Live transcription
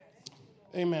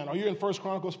Amen. Are you in 1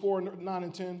 Chronicles 4, 9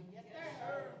 and 10? Yes,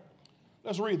 sir.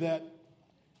 Let's read that.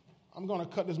 I'm going to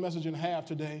cut this message in half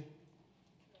today,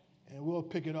 and we'll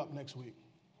pick it up next week.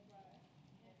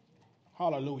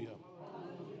 Hallelujah.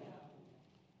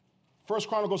 1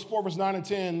 Chronicles 4, verse 9 and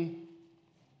 10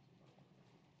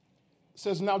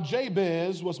 says, Now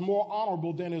Jabez was more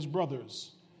honorable than his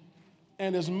brothers,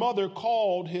 and his mother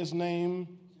called his name.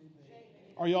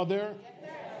 Are y'all there? Yes,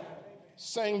 sir.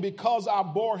 Saying, because I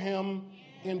bore him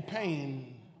in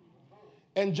pain.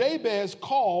 And Jabez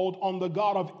called on the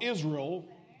God of Israel,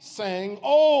 saying,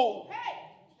 Oh,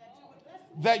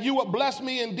 that you would bless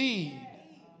me indeed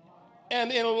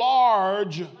and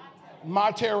enlarge my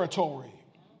territory,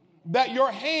 that your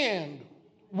hand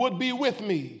would be with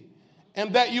me,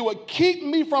 and that you would keep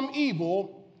me from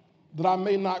evil, that I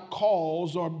may not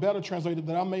cause, or better translated,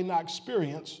 that I may not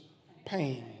experience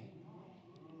pain.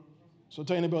 So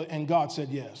tell anybody, and God said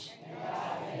yes.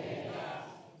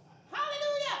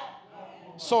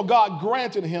 So God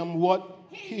granted him what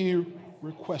he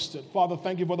requested. Father,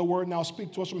 thank you for the word. Now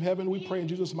speak to us from heaven. We pray in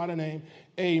Jesus' mighty name.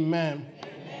 Amen,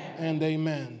 and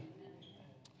amen.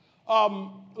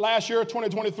 Last year,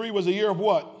 2023, was a year of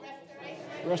what?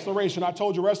 Restoration. I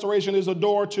told you restoration is a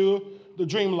door to the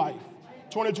dream life.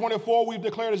 2024, we've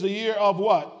declared is a year of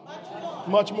what?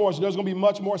 Much more. So there's going to be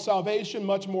much more salvation,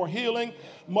 much more healing,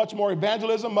 much more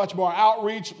evangelism, much more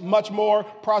outreach, much more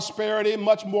prosperity,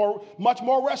 much more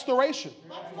restoration.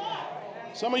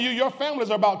 Some of you, your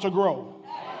families are about to grow.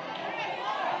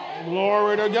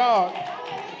 Glory to God.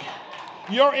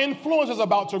 Your influence is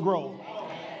about to grow.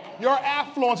 Your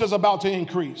affluence is about to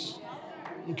increase.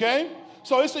 Okay?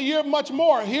 So it's a year of much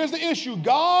more. Here's the issue.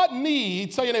 God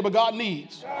needs, tell your neighbor, God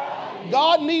needs.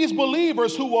 God needs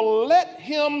believers who will let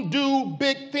him do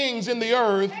big things in the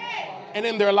earth and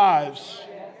in their lives.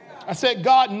 I said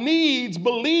God needs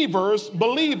believers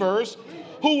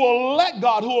who will let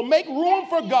God, who will make room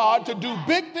for God to do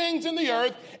big things in the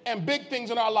earth and big things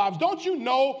in our lives. Don't you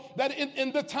know that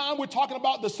in the time we're talking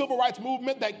about the civil rights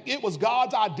movement, that it was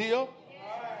God's idea?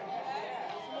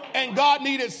 And God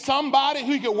needed somebody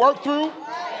who he could work through,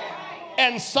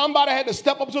 and somebody had to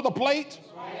step up to the plate.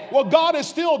 Well, God is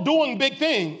still doing big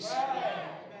things.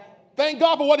 Thank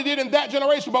God for what he did in that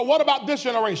generation, but what about this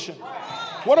generation?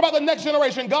 What about the next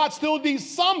generation? God still needs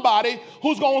somebody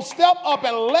who's going to step up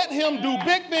and let him do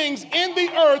big things in the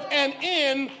earth and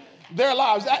in their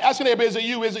lives. Ask your neighbor, is it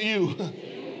you? Is it you?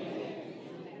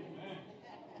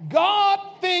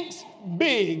 God thinks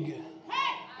big.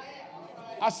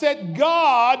 I said,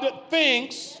 God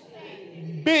thinks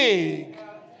big.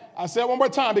 I said it one more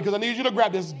time because I need you to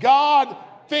grab this. God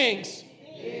thinks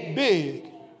big.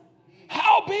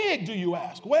 How big, do you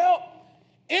ask? Well,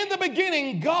 in the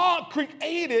beginning, God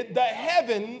created the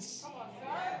heavens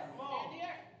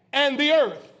and the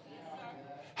earth.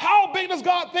 How big does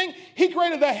God think? He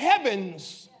created the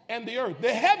heavens and the earth.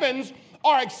 The heavens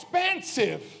are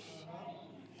expansive,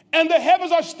 and the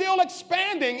heavens are still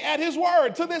expanding at his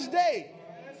word to this day.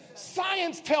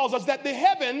 Science tells us that the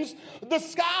heavens, the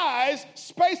skies,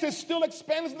 space is still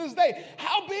expanding to this day.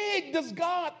 How big does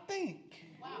God think?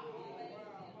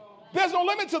 There's no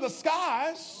limit to the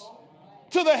skies,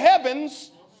 to the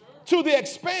heavens, to the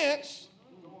expanse.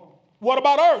 What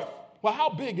about earth? Well, how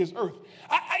big is earth?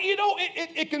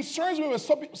 It concerns me when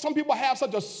some people have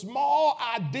such a small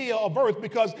idea of earth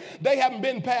because they haven't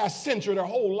been past century their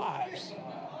whole lives.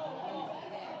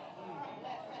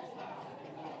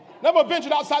 Never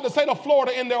ventured outside the state of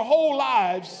Florida in their whole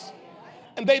lives,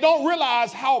 and they don't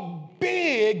realize how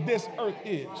big this earth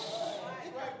is.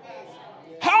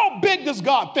 How big does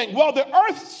God think? Well, the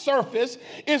earth's surface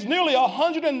is nearly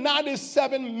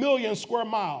 197 million square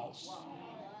miles.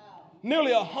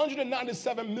 Nearly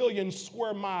 197 million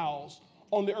square miles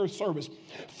on the earth's surface.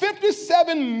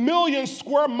 57 million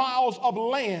square miles of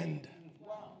land.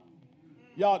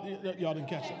 Y'all didn't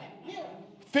catch that.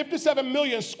 57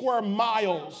 million square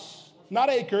miles, not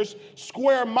acres,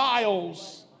 square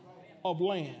miles of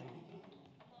land.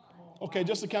 Okay,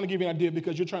 just to kind of give you an idea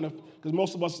because because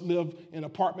most of us live in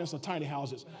apartments or tiny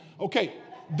houses. Okay,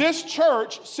 this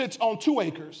church sits on 2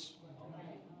 acres.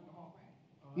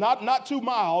 Not 2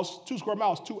 miles, 2 square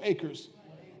miles, 2 acres.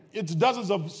 It's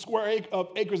dozens of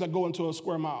acres that go into a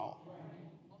square mile.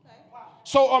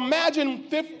 So imagine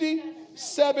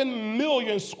 57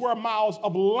 million square miles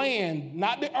of land,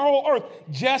 not the whole earth,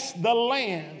 just the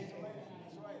land.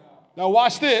 Now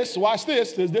watch this.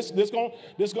 This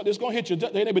gonna hit you.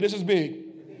 But this is big.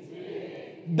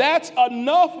 That's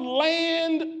enough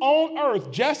land on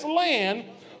earth, just land,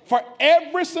 for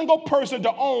every single person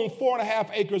to own 4.5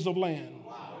 acres of land.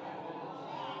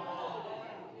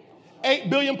 8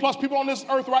 billion plus people on this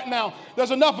earth right now.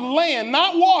 There's enough land,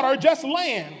 not water, just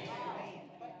land.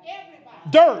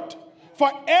 Dirt.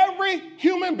 For every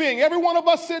human being, every one of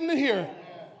us sitting in here.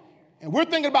 And we're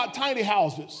thinking about tiny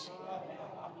houses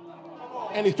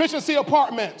and efficiency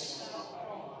apartments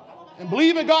and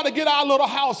believing God to get our little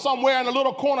house somewhere in a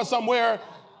little corner somewhere.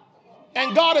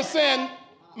 And God is saying,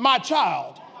 my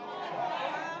child,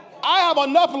 I have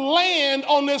enough land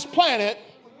on this planet.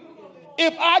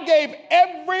 If I gave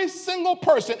every single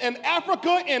person in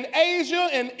Africa, in Asia,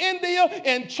 in India,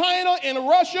 in China, in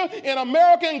Russia, in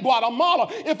America, in Guatemala,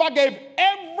 if I gave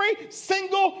every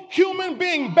single human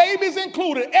being, babies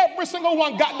included, every single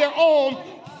one got their own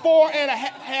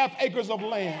 4.5 acres of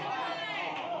land.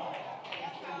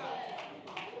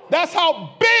 That's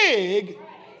how big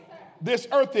this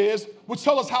earth is, which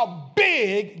tells us how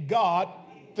big God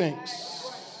thinks.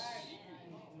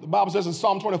 The Bible says in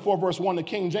Psalm 24, verse 1, the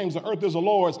King James, the earth is the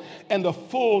Lord's and the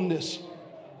fullness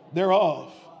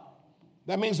thereof.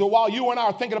 That means that while you and I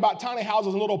are thinking about tiny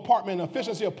houses and little apartment and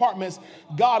efficiency apartments,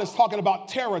 God is talking about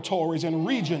territories and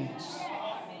regions.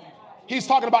 He's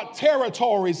talking about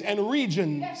territories and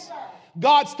regions.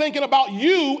 God's thinking about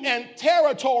you and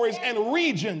territories and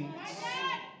regions.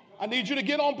 I need you to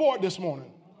get on board this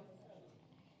morning.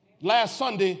 Last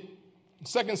Sunday,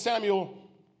 2 Samuel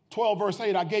 12, verse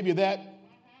 8, I gave you that.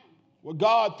 Where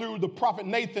God, through the prophet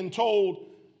Nathan, told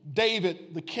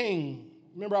David, the king,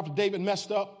 remember after David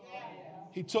messed up,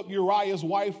 he took Uriah's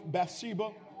wife,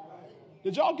 Bathsheba.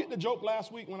 Did y'all get the joke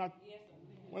last week when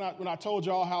I told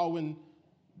y'all how when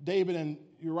David and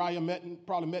Uriah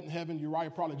probably met in heaven,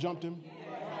 Uriah probably jumped him?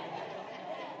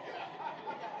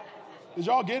 Did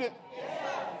y'all get it?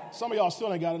 Some of y'all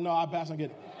still ain't got it. No, I pass and get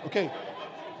it. Okay.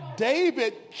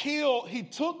 David he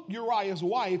took Uriah's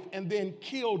wife and then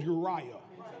killed Uriah.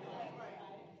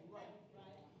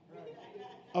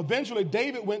 Eventually,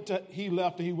 David he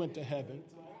left and he went to heaven.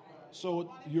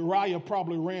 So Uriah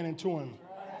probably ran into him,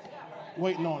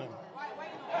 waiting on him.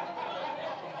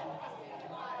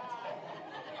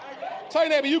 Tell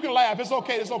your neighbor, you can laugh. It's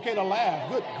okay to laugh.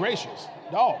 Good gracious,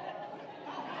 dog.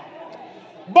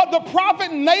 But the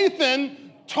prophet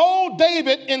Nathan told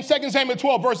David in 2 Samuel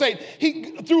 12, verse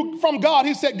 8,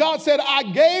 God said, I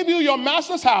gave you your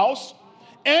master's house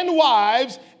and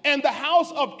wives and the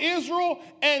house of Israel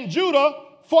and Judah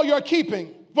for your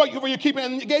keeping.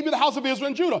 And he gave you the house of Israel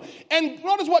and Judah. And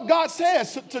notice what God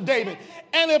says to David.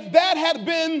 And if that had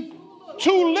been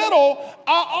too little,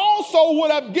 I also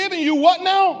would have given you what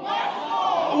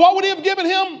now? What would he have given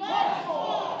him?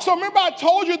 So remember I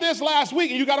told you this last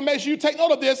week, and you got to make sure you take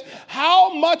note of this.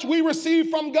 How much we receive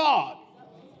from God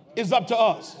is up to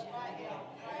us.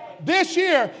 This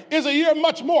year is a year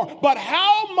much more. But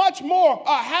how much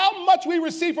we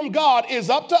receive from God is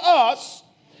up to us.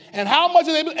 And how much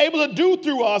is able to do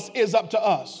through us is up to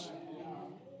us.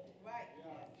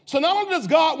 So not only does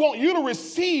God want you to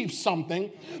receive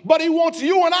something, but he wants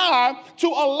you and I to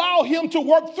allow him to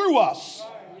work through us.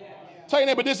 Tell your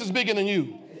neighbor, this is bigger than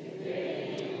you.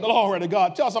 Glory to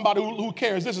God. Tell somebody who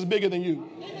cares, this is bigger than you.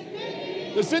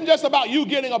 This isn't just about you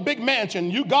getting a big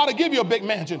mansion. God will give you a big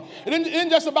mansion. It isn't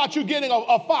just about you getting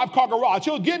a 5-car garage.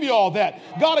 He'll give you all that.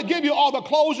 God will give you all the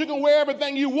clothes. You can wear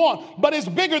everything you want. But it's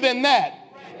bigger than that.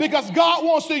 Because God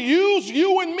wants to use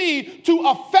you and me to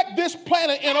affect this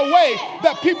planet in a way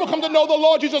that people come to know the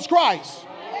Lord Jesus Christ.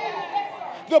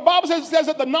 The Bible says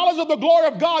that the knowledge of the glory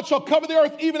of God shall cover the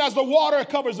earth even as the water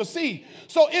covers the sea.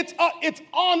 So it's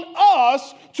on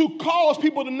us to cause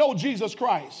people to know Jesus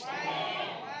Christ.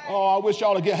 Oh, I wish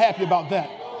y'all would get happy about that.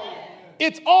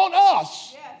 It's on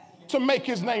us to make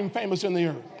his name famous in the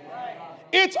earth.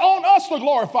 It's on us to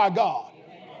glorify God.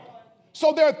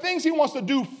 So there are things he wants to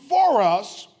do for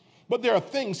us, but there are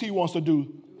things he wants to do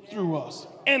through us.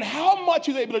 And how much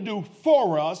he's able to do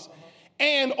for us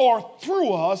and or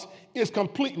through us is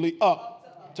completely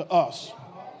up to us.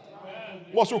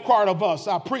 What's required of us?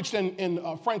 I preached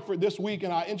in Frankfurt this week,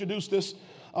 and I introduced this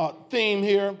theme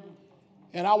here,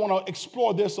 and I want to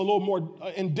explore this a little more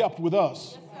in depth with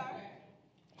us.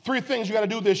 3 things you got to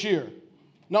do this year.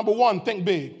 Number 1, think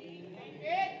big.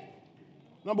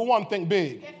 Number 1, think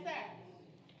big.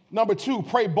 Number 2,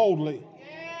 pray boldly.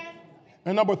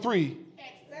 And number 3,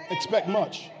 expect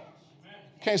much.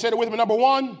 Can you say that with me? Number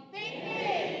 1,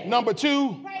 number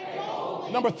 2,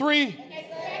 number 3,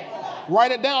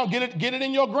 write it down. Get it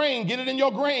in your grain. Get it in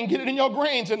your grain. Get it in your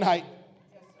grain tonight.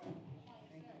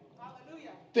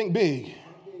 Think big.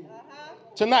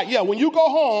 Tonight, when you go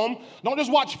home, don't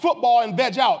just watch football and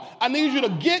veg out. I need you to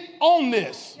get on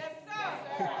this.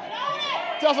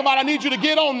 Tell somebody, I need you to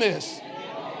get on this.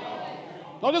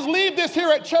 Don't just leave this here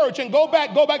at church and go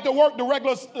back to work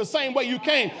the same way you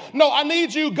came. No, I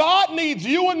need you. God needs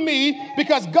you and me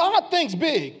because God thinks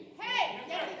big.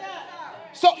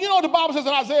 So, you know, the Bible says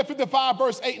in Isaiah 55,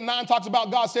 verse 8 and 9 talks about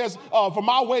God says, for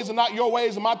my ways are not your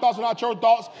ways and my thoughts are not your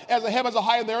thoughts. As the heavens are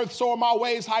higher than the earth, so are my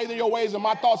ways higher than your ways and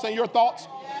my thoughts than your thoughts.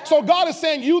 So God is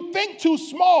saying you think too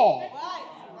small.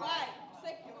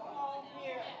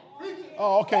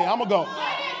 Oh, okay, I'm going to go.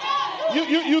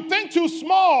 You think too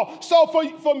small. So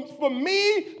for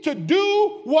me to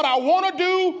do what I want to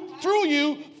do through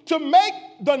you, to make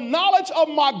the knowledge of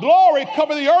my glory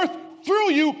cover the earth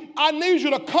through you, I need you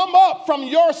to come up from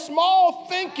your small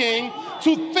thinking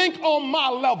to think on my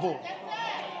level.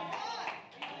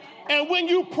 And when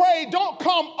you pray, don't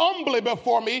come humbly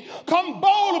before me, come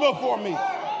boldly before me.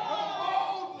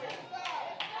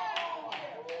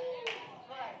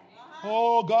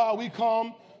 Oh God, we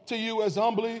come to you as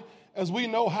humbly as we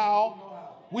know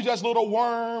how. We just little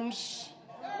worms.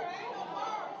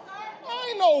 I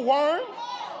ain't no worm.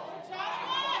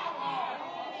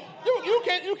 You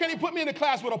can't even put me in the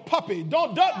class with a puppy.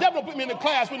 Definitely put me in the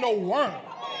class with no worm.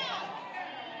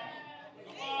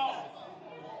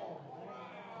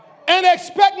 And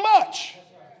expect much.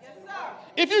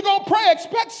 If you're going to pray,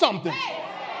 expect something.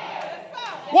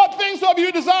 What things soever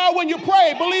you desire when you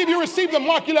pray, believe you receive them.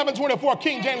 Mark 11:24,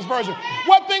 King James Version.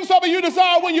 What things soever you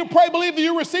desire when you pray, believe that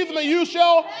you receive them and you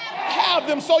shall have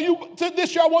them. So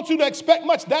this year I want you to expect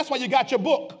much. That's why you got your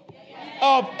book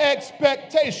of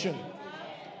expectation.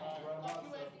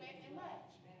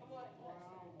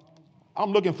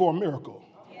 I'm looking for a miracle.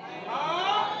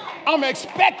 I'm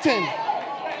expecting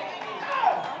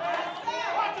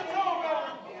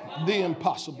the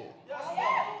impossible.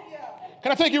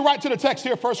 Can I take you right to the text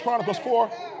here, 1 Chronicles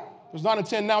 4, verse 9 and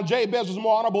 10. Now Jabez was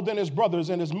more honorable than his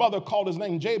brothers, and his mother called his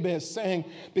name Jabez, saying,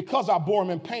 because I bore him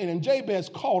in pain. And Jabez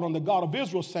called on the God of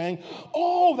Israel, saying,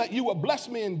 oh, that you would bless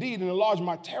me indeed and enlarge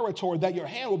my territory, that your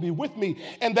hand would be with me,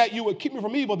 and that you would keep me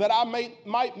from evil, that I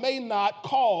may not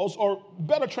cause, or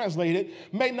better translated,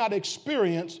 may not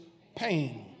experience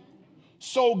pain.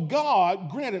 So God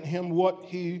granted him what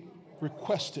he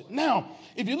requested. Now,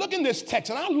 if you look in this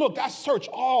text, and I search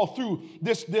all through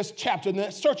this chapter, and I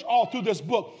search all through this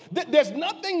book, there's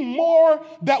nothing more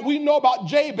that we know about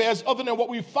Jabez other than what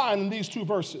we find in these two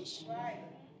verses.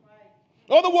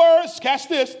 In other words, catch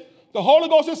this, the Holy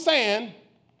Ghost is saying,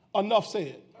 enough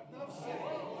said.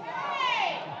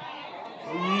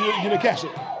 You didn't catch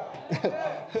it.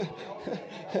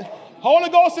 Holy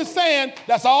Ghost is saying,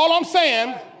 that's all I'm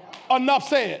saying, enough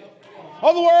said. In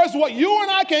other words, what you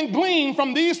and I can glean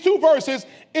from these two verses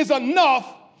is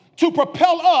enough to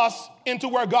propel us into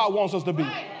where God wants us to be.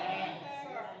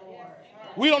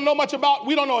 We don't know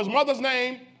we don't know his mother's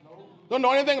name, don't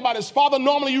know anything about his father.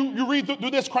 Normally you read through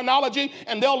this chronology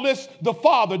and they'll list the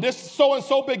father. This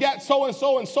so-and-so begat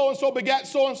so-and-so and so-and-so begat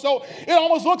so-and-so. It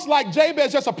almost looks like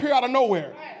Jabez just appeared out of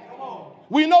nowhere.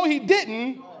 We know he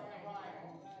didn't,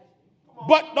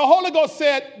 but the Holy Ghost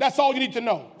said that's all you need to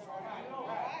know.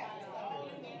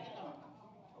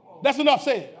 That's enough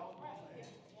said.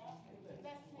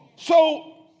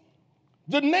 So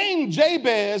the name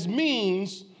Jabez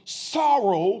means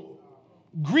sorrow,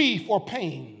 grief, or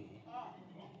pain.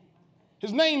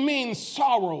 His name means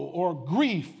sorrow or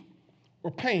grief or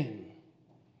pain.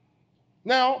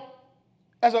 Now,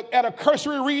 at a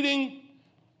cursory reading,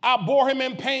 I bore him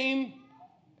in pain,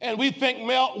 and we think,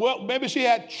 well, maybe she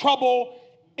had trouble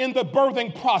in the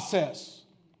birthing process.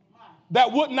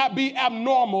 That would not be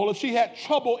abnormal if she had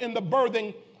trouble in the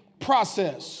birthing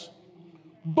process.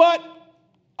 But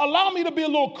allow me to be a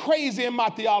little crazy in my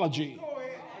theology.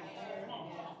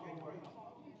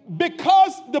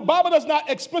 Because the Bible does not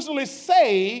explicitly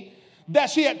say that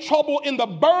she had trouble in the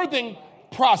birthing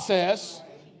process,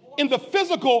 in the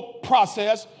physical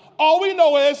process, all we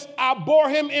know is I bore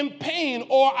him in pain,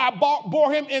 or I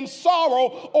bore him in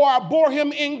sorrow, or I bore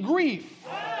him in grief.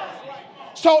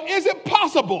 So is it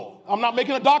possible, I'm not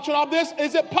making a doctrine of this,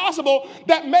 is it possible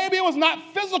that maybe it was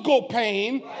not physical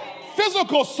pain,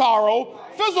 physical sorrow,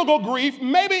 physical grief,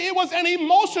 maybe it was an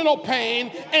emotional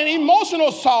pain, an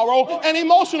emotional sorrow, and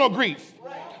emotional grief?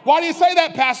 Why do you say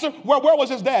that, Pastor? Where was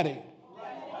his daddy?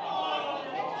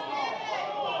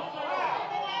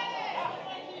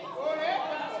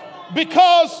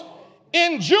 Because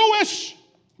in Jewish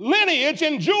lineage,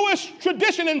 in Jewish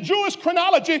tradition, in Jewish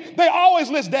chronology, they always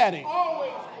list daddy.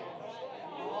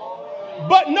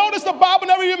 But notice the Bible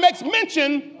never even makes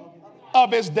mention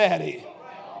of his daddy.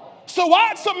 So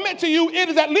I submit to you, it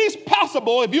is at least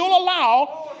possible, if you'll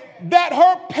allow, that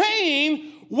her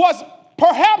pain was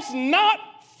perhaps not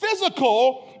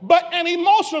physical, but an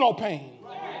emotional pain.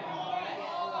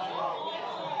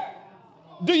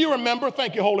 Do you remember?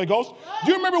 Thank you, Holy Ghost.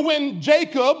 Do you remember when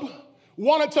Jacob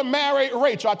wanted to marry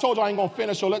Rachel? I told you I ain't going to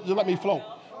finish, so let me flow.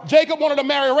 Jacob wanted to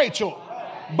marry Rachel,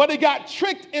 but he got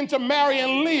tricked into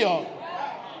marrying Leah,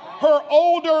 her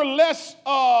older, less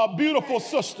beautiful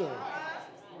sister.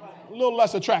 A little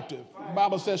less attractive. The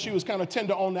Bible says she was kind of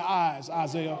tender on the eyes,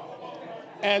 Isaiah.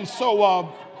 And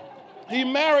so he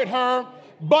married her,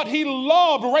 but he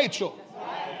loved Rachel.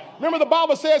 Remember the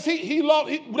Bible says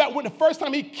that when the first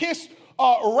time he kissed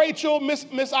Rachel, Miss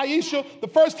Aisha, the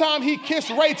first time he kissed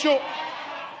Rachel,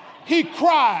 he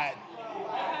cried.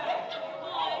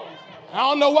 I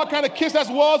don't know what kind of kiss that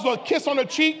was, or a kiss on the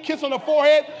cheek, kiss on the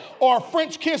forehead, or a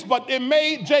French kiss, but it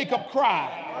made Jacob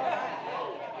cry.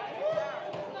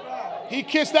 He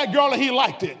kissed that girl and he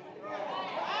liked it.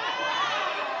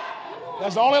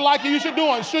 That's the only liking you should do.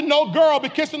 And should no girl be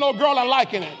kissing no girl and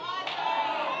liking it?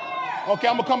 Okay,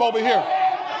 I'm going to come over here.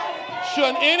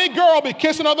 Shouldn't any girl be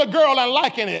kissing another girl and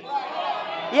liking it?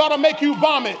 It ought to make you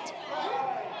vomit.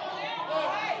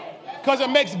 Because it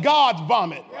makes God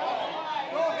vomit.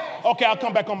 Okay, I'll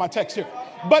come back on my text here.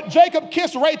 But Jacob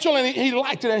kissed Rachel and he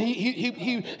liked it, and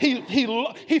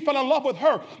he fell in love with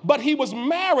her. But he was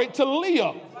married to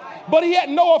Leah. But he had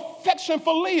no affection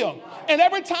for Leah. And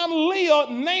every time Leah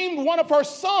named one of her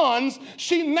sons,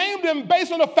 she named him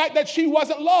based on the fact that she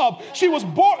wasn't loved. She was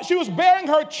bearing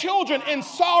her children in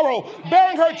sorrow,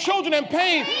 bearing her children in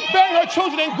pain, bearing her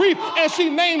children in grief, and she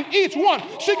named each one.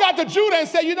 She got to Judah and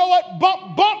said, you know what?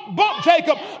 Bump, bump, bump,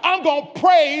 Jacob. I'm going to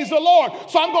praise the Lord.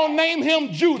 So I'm going to name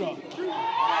him Judah.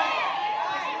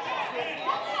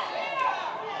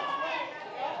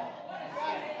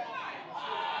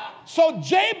 So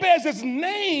Jabez's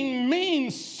name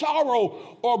means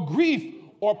sorrow or grief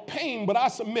or pain, but I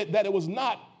submit that it was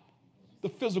not the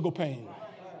physical pain,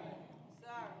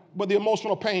 but the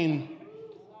emotional pain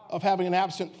of having an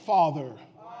absent father.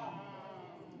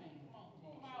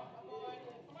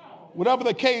 Whatever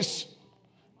the case,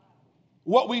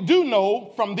 what we do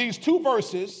know from these two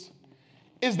verses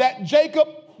is that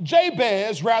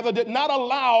Jabez did not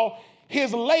allow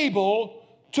his label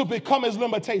to become his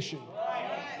limitation.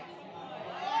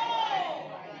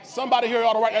 Somebody here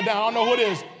ought to write that down. I don't know who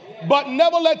it is. But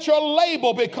never let your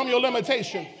label become your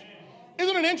limitation.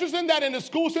 Isn't it interesting that in the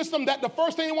school system that the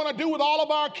first thing you want to do with all of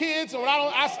our kids, and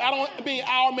I don't mean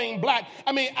our, mean black,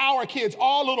 I mean our kids,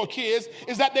 all little kids,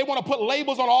 is that they want to put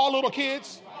labels on all little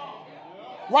kids?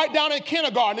 Right down in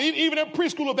kindergarten, even in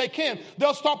preschool if they can,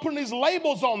 they'll start putting these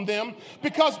labels on them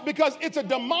because it's a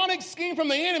demonic scheme from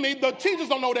the enemy. The teachers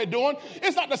don't know what they're doing.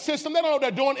 It's not the system. They don't know what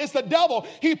they're doing. It's the devil.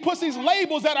 He puts these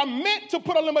labels that are meant to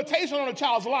put a limitation on a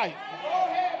child's life.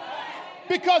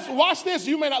 Because, watch this,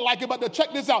 you may not like it, but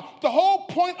check this out. The whole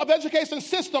point of the education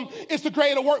system is to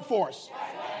create a workforce.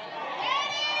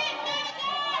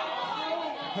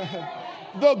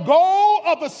 The goal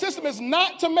of the system is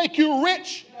not to make you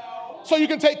rich so you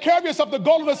can take care of yourself. The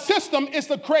goal of the system is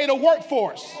to create a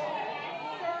workforce.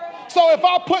 So if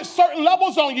I put certain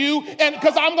levels on you, and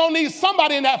because I'm going to need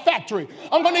somebody in that factory,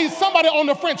 I'm going to need somebody on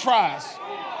the French fries.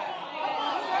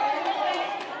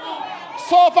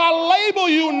 So if I label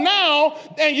you now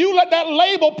and you let that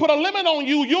label put a limit on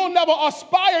you, you'll never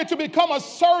aspire to become a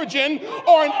surgeon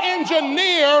or an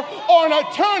engineer or an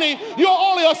attorney. You'll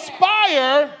only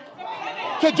aspire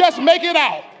to just make it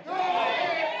out.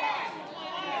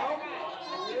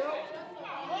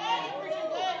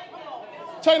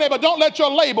 Tell your neighbor, don't let your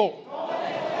label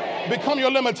become your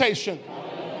limitation.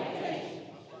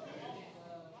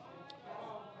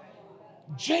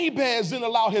 Jabez didn't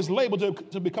allow his label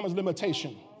to become his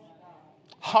limitation.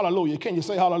 Hallelujah. Can you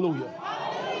say hallelujah?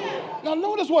 Hallelujah. Now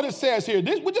notice what it says here.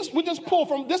 We just pull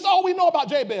from, this is all we know about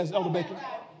Jabez, Elder Baker.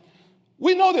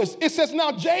 We know this. It says,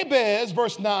 now Jabez,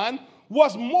 verse 9,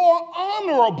 was more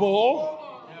honorable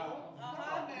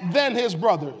than his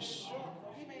brothers.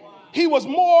 He was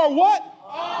more what?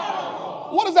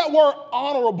 Honorable. What does that word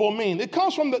honorable mean? It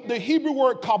comes from the Hebrew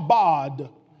word kabod.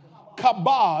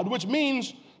 Kabod, which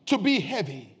means to be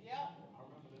heavy,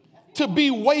 to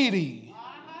be weighty,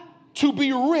 to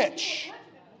be rich,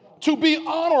 to be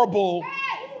honorable,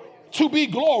 to be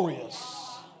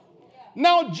glorious.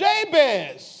 Now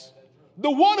Jabez,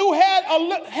 the one who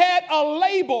had a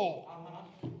label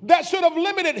that should have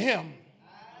limited him,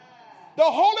 the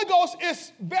Holy Ghost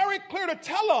is very clear to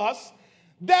tell us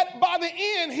that by the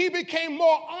end he became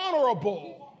more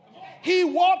honorable. He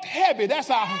walked heavy. That's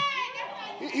how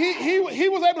he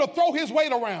was able to throw his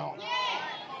weight around.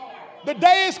 The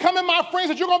day is coming, my friends,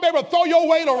 that you're going to be able to throw your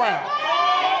weight around.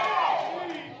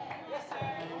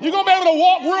 You're going to be able to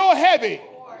walk real heavy.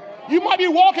 You might be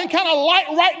walking kind of light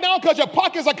right now because your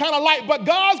pockets are kind of light, but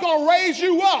God's going to raise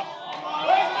you up.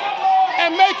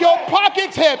 and make your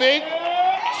pockets heavy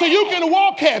so you can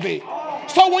walk heavy.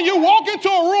 So when you walk into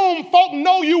a room, folk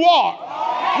know you are.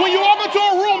 When you walk into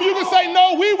a room, you can say,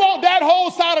 no, we want that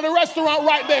whole side of the restaurant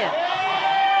right there.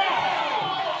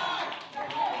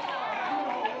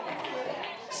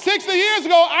 60 years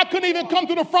ago, I couldn't even come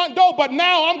through the front door, but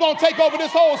now I'm going to take over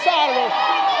this whole side of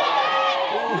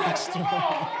the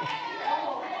restaurant.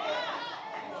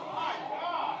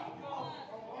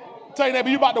 Tell your neighbor,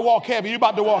 you about to walk heavy. You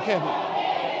about to walk heavy.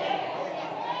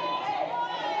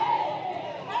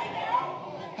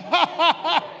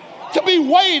 To be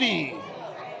weighty.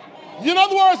 In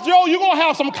other words, Joe, you're going to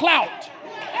have some clout.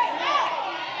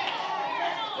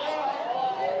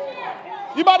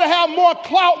 You're about to have more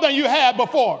clout than you had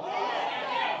before.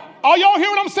 Are y'all hear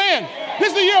what I'm saying?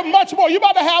 This is a year of much more. You're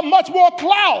about to have much more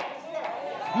clout,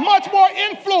 much more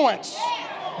influence.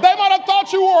 They might have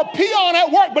thought you were a peon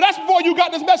at work, but that's before you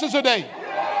got this message today.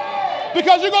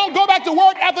 Because you're going to go back to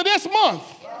work after this month.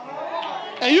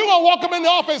 And you're going to walk them in the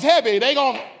office heavy. They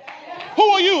going to, who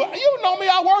are you? You know me,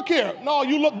 I work here. No,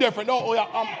 you look different. No,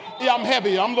 I'm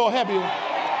heavy. I'm a little heavier.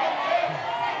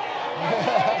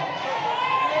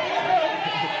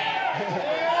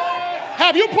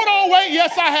 Have you put on weight?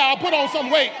 Yes, I have. I put on some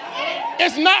weight.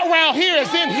 It's not around here.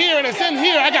 It's in here and it's in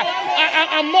here.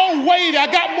 I'm more weighty. I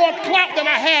got more clout than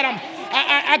I had.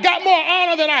 I got more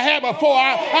honor than I had before.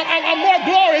 I'm more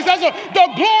glorious. The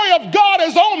glory of God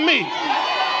is on me.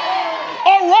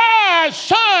 Arise,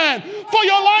 shine, for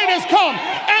your light has come,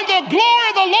 and the glory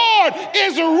of the Lord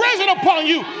is risen upon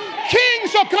you.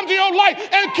 Kings shall come to your light,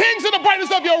 and kings in the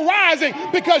brightness of your rising,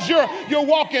 because you're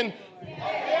walking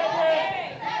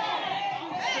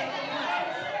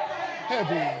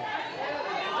heavy.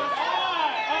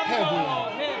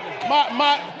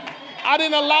 I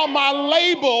didn't allow my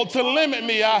label to limit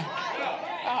me.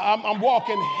 I'm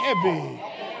walking heavy.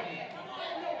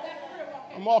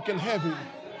 I'm walking heavy.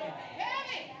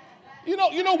 You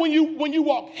know when you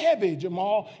walk heavy,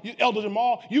 Jamal, Elder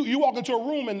Jamal, you walk into a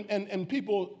room and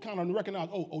people kind of recognize,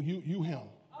 oh, you him.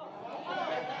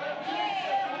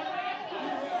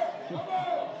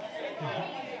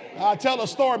 I'll tell a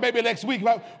story maybe next week.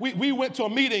 We went to a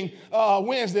meeting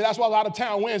Wednesday. That's why I was out of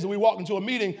town Wednesday. We walked into a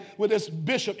meeting with this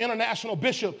bishop, international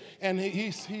bishop, and he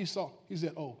said,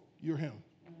 oh, you're him.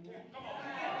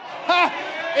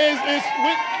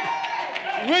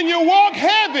 When you walk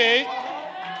heavy,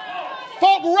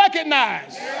 folk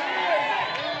recognize.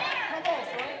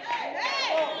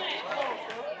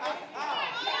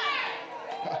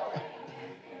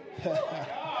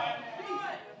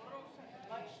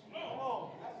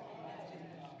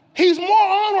 He's more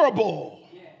honorable.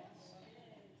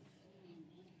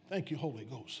 Thank you, Holy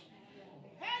Ghost.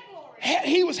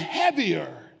 He was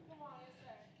heavier.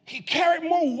 He carried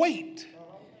more weight.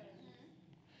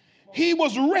 He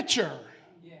was richer.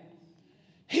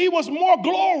 He was more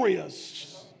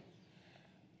glorious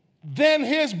than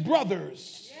his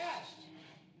brothers.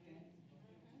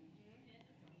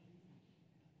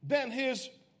 Than his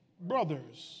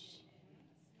brothers.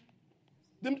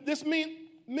 This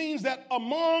means that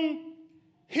among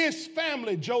his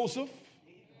family, Joseph,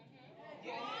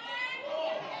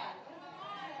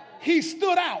 he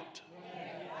stood out.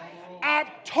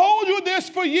 I've told you this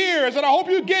for years, and I hope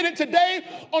you get it today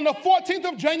on the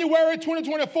 14th of January,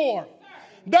 2024,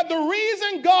 that the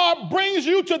reason God brings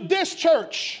you to this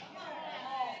church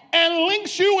and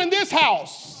links you in this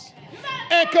house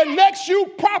and connects you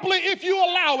properly, if you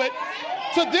allow it,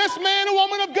 to this man and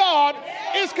woman of God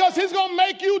is because he's going to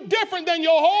make you different than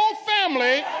your whole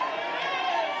family.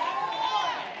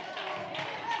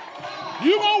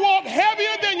 You're going to walk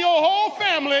heavier than your whole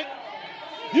family.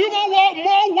 You're going to walk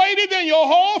more weighty than your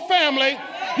whole family.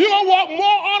 You're going to walk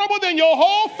more honorable than your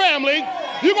whole family.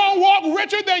 You're going to walk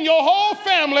richer than your whole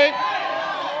family.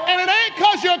 And it ain't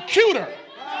because you're cuter.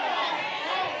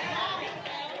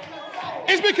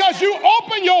 It's because you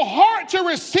open your heart to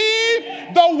receive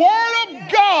the word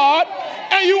of God,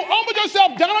 and you open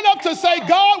yourself down enough to say,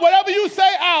 God, whatever you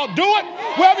say, I'll do it.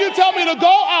 Wherever you tell me to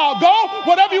go, I'll go.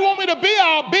 Whatever you want me to be,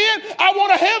 I'll be it. I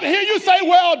want to hear you say,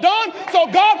 well done. So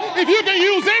God, if you can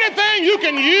use anything, you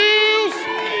can use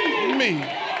me.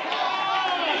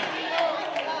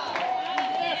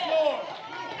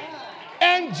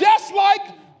 And just like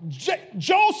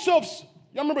Joseph's,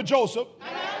 y'all remember Joseph?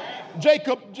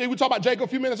 Jacob, we talked about Jacob a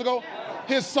few minutes ago,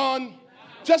 his son,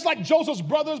 just like Joseph's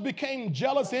brothers became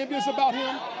jealous, envious about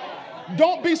him,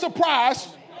 don't be surprised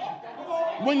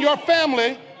when your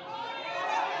family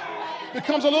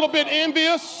becomes a little bit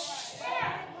envious,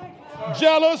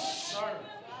 jealous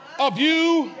of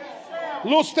you, a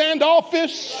little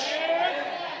standoffish,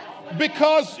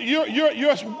 because you're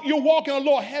walking a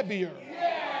little heavier.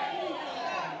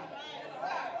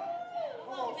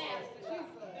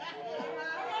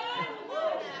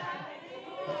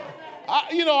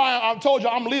 I told you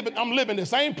I'm living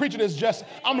this. I ain't preaching this, just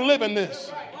I'm living this.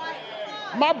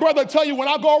 My brother tell you, when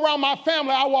I go around my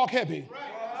family, I walk heavy.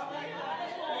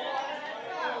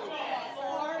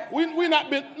 We're not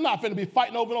finna be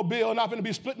fighting over no bill, not finna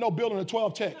be splitting no bill into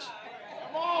 12 checks.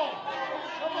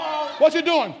 What's he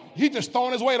doing? He just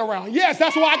throwing his weight around. Yes,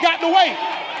 that's why I got the weight.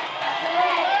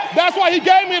 That's why he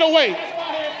gave me the weight.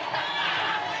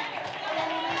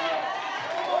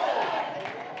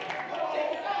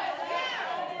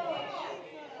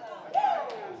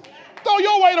 Throw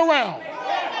your weight around.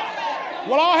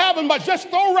 Well, I don't have them, but just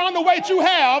throw around the weight you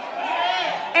have.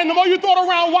 And the more you throw it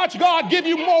around, watch God give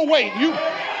you more weight. You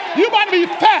about to be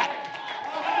fat.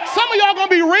 Some of y'all going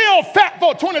to be real fat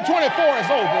for 2024 is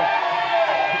over.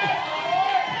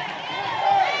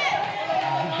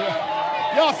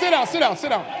 Y'all sit down.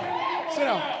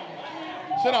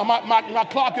 My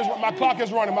clock is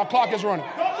running. My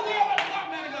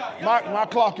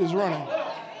clock is running.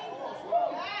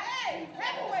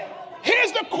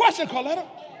 Here's the question, Carletta.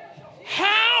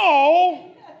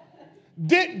 How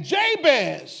did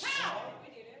Jabez,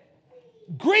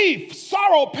 grief,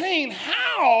 sorrow, pain,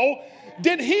 how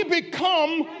did he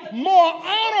become more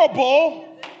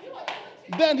honorable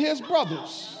than his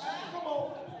brothers?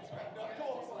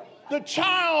 The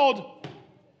child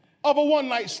of a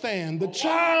one-night stand, the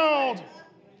child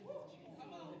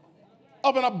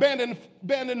of an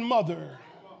abandoned mother,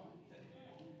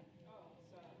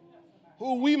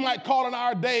 who we might call in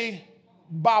our day,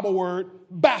 Bible word,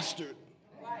 bastard.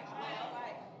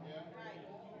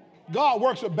 God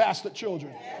works with bastard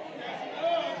children.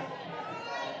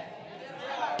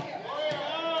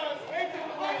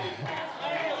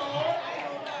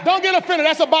 Don't get offended.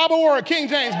 That's a Bible word, King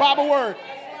James, Bible word.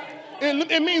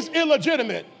 It means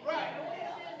illegitimate.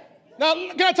 Now,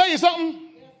 can I tell you something?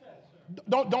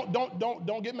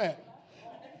 Don't get mad.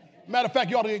 Matter of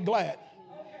fact, you ought to get glad.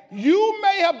 You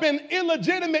may have been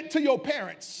illegitimate to your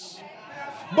parents,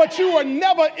 but you were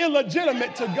never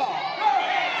illegitimate to God.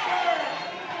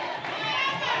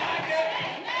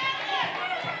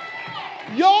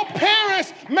 Your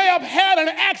parents may have had an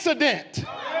accident,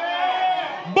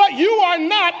 but you are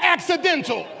not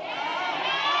accidental.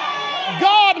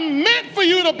 God meant for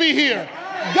you to be here.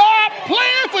 God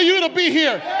planned for you to be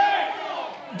here.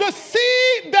 The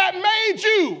seed that made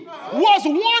you was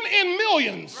 1 in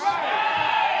millions.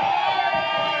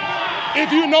 If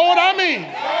you know what I mean.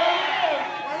 1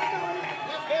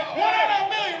 in a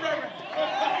million,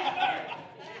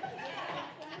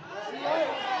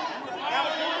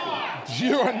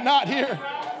 you are not here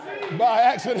by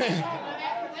accident.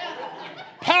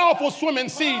 Powerful swimming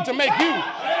seed to make you.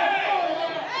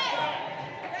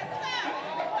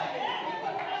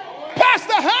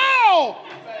 Pastor, how?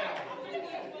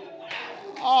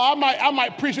 Oh, I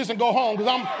might preach this and go home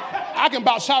because I can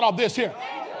about shout out this here.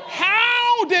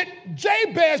 How did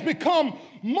Jabez become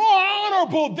more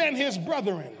honorable than his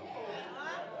brethren?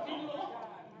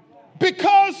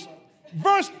 Because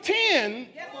verse 10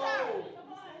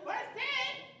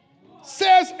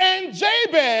 says, and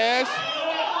Jabez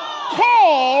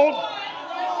called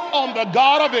on the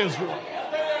God of Israel.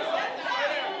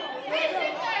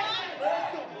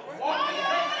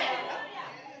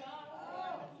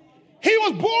 He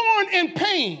was born in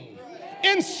pain,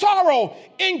 in sorrow,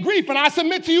 in grief, and I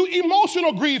submit to you,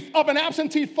 emotional grief of an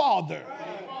absentee father.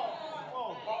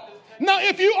 Now,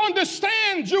 if you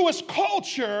understand Jewish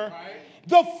culture,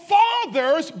 the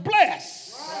fathers bless.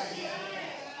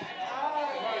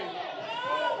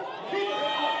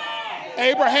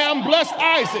 Abraham blessed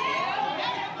Isaac.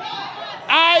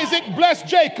 Isaac blessed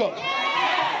Jacob.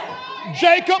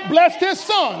 Jacob blessed his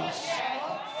sons.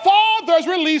 Fathers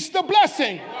released the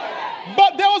blessing.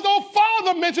 But there was no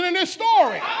father mentioned in this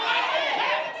story.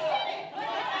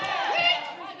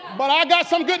 But I got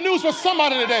some good news for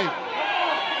somebody today.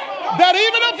 That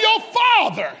even if your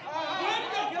father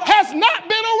has not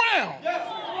been around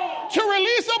to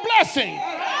release a blessing,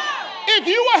 if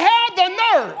you will have the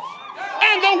nerve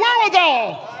and the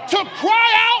wherewithal to cry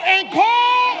out and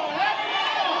call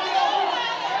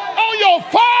on your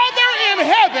Father in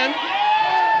heaven,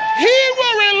 he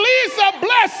will release a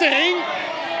blessing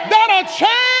that'll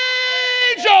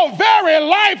change your very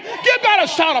life. Give God a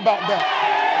shout about that.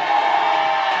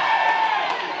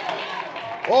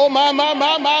 Oh, my.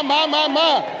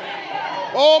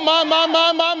 Oh, my.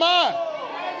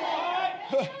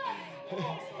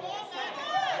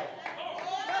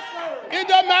 It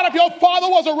doesn't matter if your father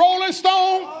was a Rolling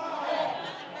Stone,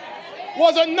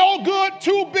 was a no good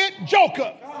 2-bit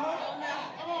joker.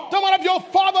 Doesn't matter if your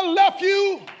father left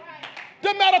you.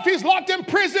 Doesn't matter if he's locked in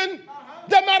prison.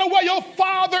 Doesn't matter where your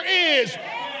father is.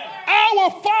 I Our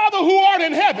Father who art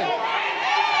in heaven,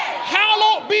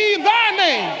 hallowed be thy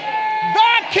name.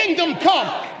 Thy kingdom come.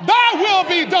 Thy will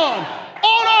be done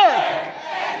on earth.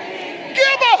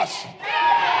 Give us.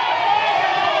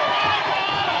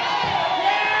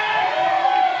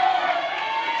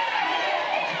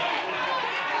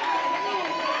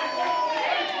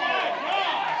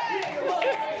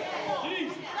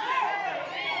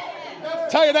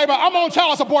 Tell your neighbor, I'm on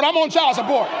child support. I'm on child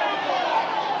support.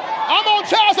 I'm on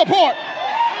child support.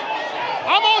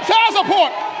 I'm on child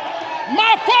support.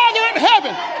 My Father in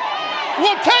heaven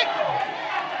will take.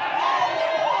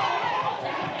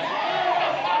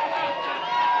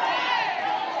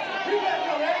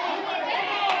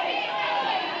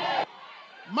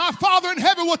 My Father in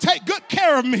heaven will take good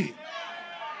care of me.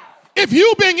 If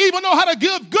you being evil know how to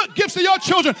give good gifts to your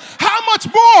children, how much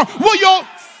more will your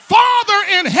Father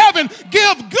in heaven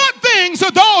give good things to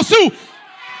those who,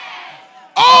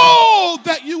 oh,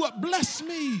 that you would bless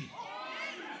me.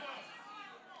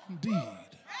 Indeed.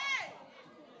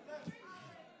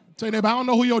 Tell your neighbor, I don't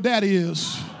know who your daddy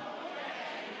is,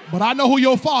 but I know who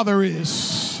your Father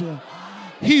is.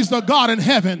 He's the God in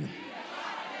heaven.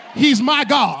 He's my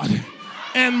God,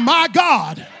 and my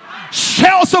God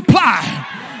shall supply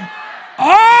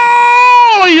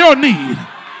all your need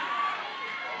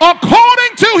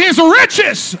according to his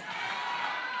riches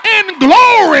in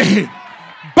glory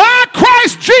by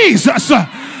Christ Jesus.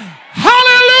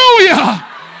 Hallelujah.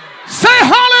 Say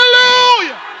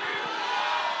hallelujah.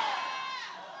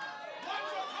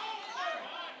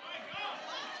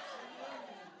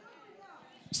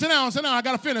 Sit down, sit down. I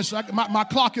got to finish. My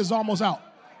clock is almost out.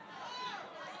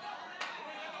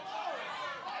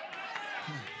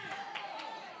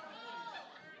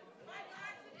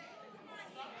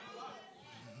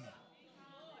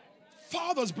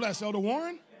 Fathers bless, Elder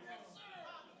Warren.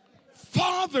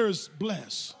 Fathers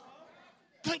bless.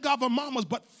 Thank God for mamas,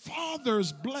 but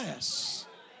fathers bless.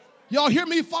 Y'all hear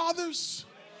me, fathers?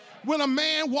 When a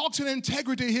man walks in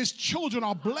integrity, his children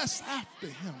are blessed after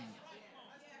him.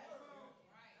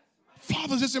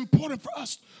 Fathers, it's important for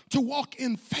us to walk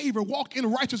in favor, walk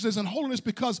in righteousness and holiness,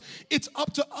 because it's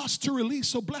up to us to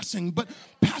release a blessing. But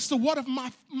Pastor, what if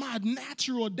my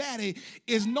natural daddy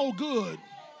is no good?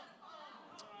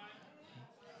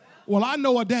 Well, I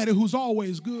know a daddy who's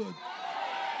always good.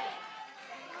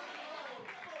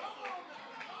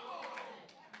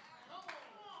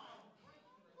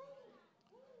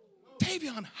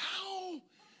 Tavion, how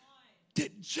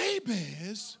did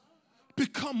Jabez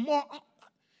become more?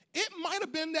 It might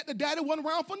have been that the daddy wasn't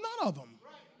around for none of them.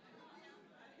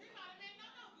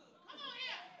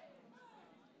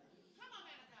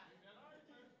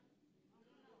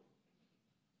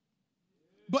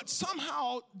 But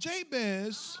somehow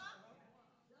Jabez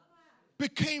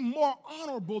became more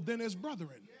honorable than his brethren.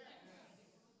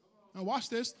 Now watch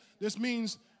this. This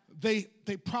means they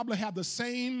probably have the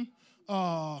same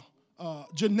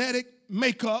genetic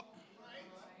makeup.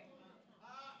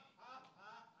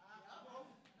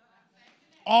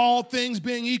 All things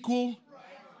being equal,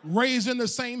 raised in the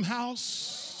same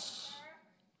house.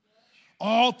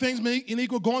 All things being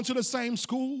equal, going to the same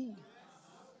school.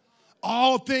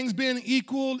 All things being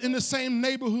equal in the same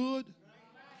neighborhood.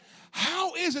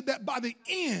 How is it that by the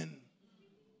end,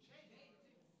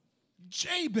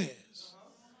 Jabez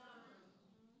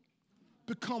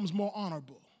becomes more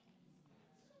honorable?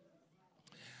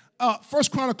 1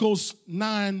 Chronicles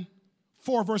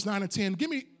 4 verse 9 and 10.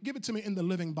 Give it to me in the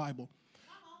Living Bible.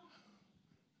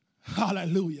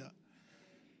 Hallelujah.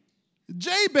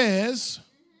 Jabez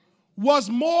was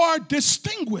more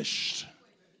distinguished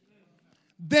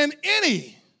than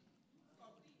any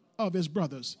of his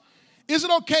brothers. Is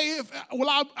it okay if,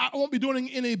 I won't be doing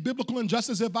any biblical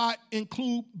injustice if I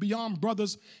include beyond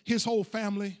brothers his whole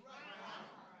family?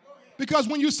 Because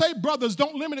when you say brothers,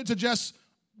 don't limit it to just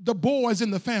the boys in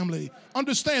the family.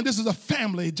 Understand this is a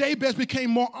family. Jabez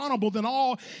became more honorable than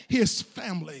all his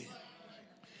family.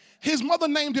 His mother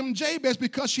named him Jabez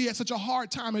because she had such a hard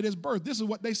time at his birth. This is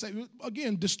what they say.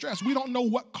 Again, distress. We don't know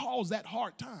what caused that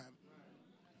hard time.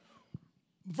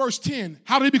 Verse 10.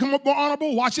 How did he become more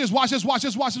honorable? Watch this, watch this, watch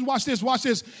this, watch this, watch this, watch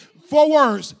this. 4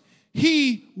 words.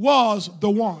 He was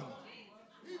the one.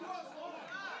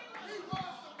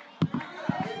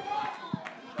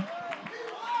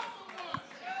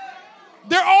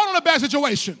 They're all in a bad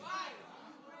situation.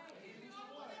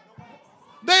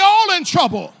 They're all in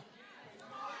trouble.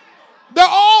 They're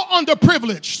all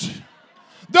underprivileged.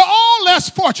 They're all less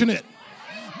fortunate.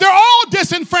 They're all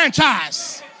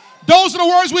disenfranchised. Those are the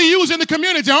words we use in the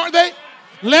community, aren't they?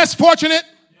 Less fortunate,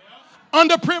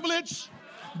 underprivileged,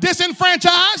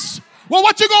 disenfranchised. Well,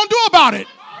 what you gonna do about it?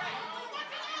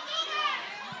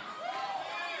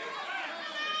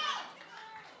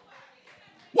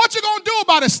 what you going to do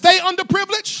about it? Stay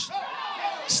underprivileged?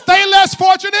 Stay less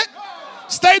fortunate?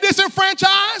 Stay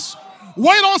disenfranchised?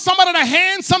 Wait on somebody to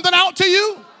hand something out to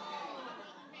you?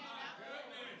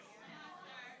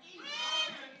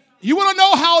 You want to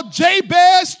know how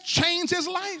Jabez changed his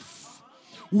life?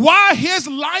 Why his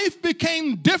life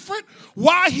became different?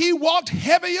 Why he walked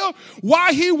heavier?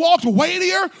 Why he walked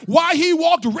weightier? Why he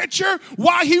walked richer?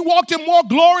 Why he walked in more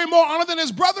glory, more honor than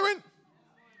his brethren?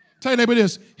 Tell your neighbor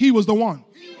this. He was the one.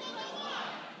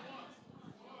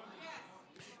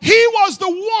 He was the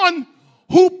one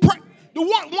who,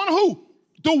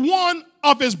 the one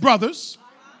of his brothers.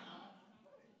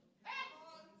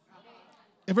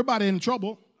 Everybody in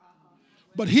trouble.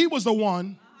 But he was the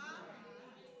one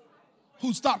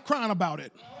who stopped crying about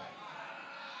it.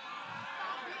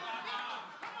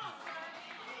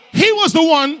 He was the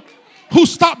one who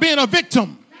stopped being a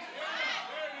victim.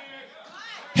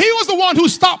 He was the one who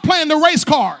stopped playing the race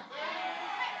card.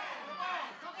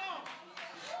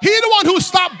 He's the one who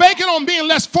stopped banking on being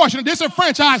less fortunate,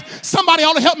 disenfranchised. Somebody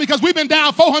ought to help me because we've been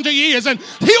down 400 years. And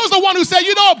he was the one who said,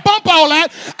 you know, bump all that.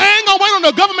 I ain't going to wait on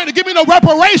the government to give me no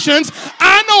reparations.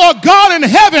 I know a God in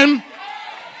heaven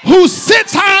who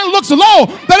sits high and looks low,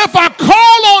 that if I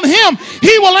call on him,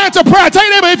 he will answer prayer. I tell you,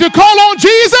 neighbor, if you call on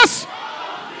Jesus,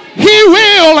 he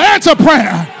will answer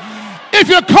prayer. If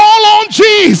you call on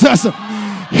Jesus,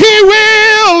 he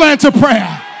will answer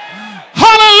prayer.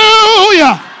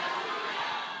 Hallelujah.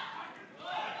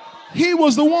 He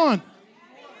was the one.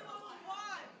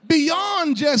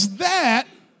 Beyond just that,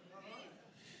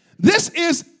 this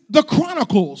is the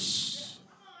Chronicles.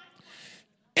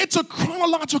 It's a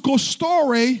chronological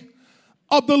story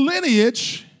of the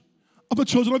lineage of the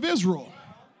children of Israel.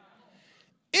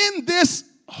 In this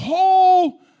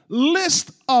whole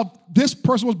list of this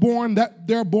person was born, that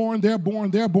they're born,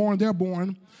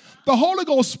 the Holy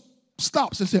Ghost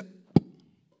stops and said,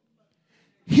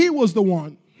 he was the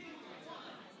one.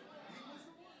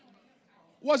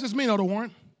 What does this mean, Elder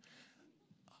Warren?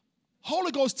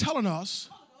 Holy Ghost telling us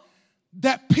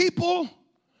that people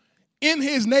in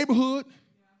his neighborhood,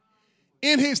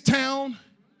 in his town,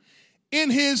 in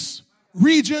his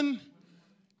region,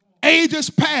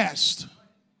 ages past,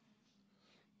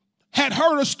 had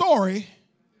heard a story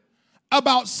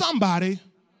about somebody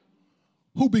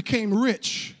who became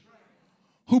rich,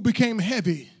 who became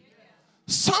heavy,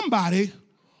 somebody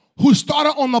who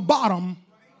started on the bottom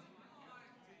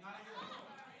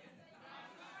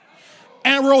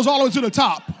and rose all the way to the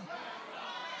top.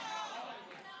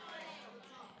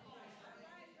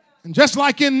 And just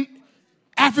like in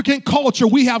African culture,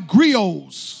 we have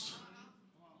griots.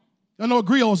 You know what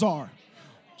griots are?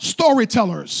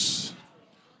 Storytellers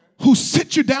who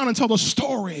sit you down and tell the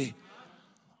story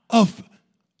of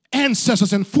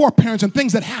ancestors and foreparents and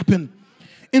things that happened.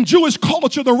 In Jewish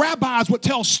culture, the rabbis would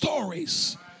tell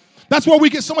stories. That's where we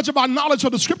get so much of our knowledge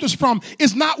of the scriptures from.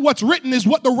 It's not what's written, it's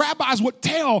what the rabbis would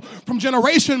tell from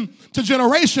generation to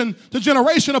generation to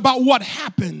generation about what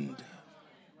happened.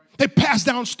 They pass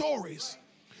down stories.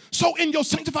 So in your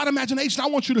sanctified imagination, I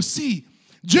want you to see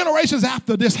generations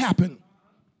after this happened.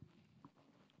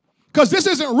 Because this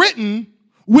isn't written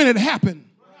when it happened.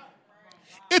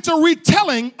 It's a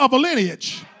retelling of a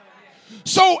lineage.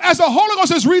 So as the Holy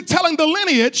Ghost is retelling the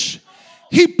lineage,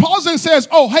 he pauses and says,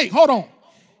 oh, hey, hold on.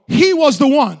 He was the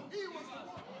one.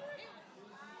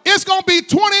 It's going to be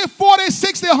 20, 40,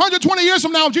 60, 120 years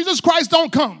from now if Jesus Christ don't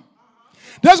come.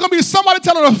 There's going to be somebody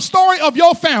telling a story of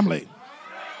your family.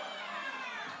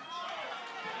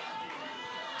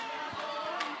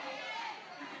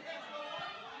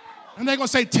 And they're going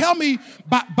to say, tell me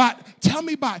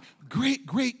by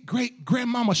great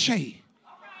grandmama Shay.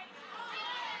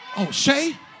 Oh,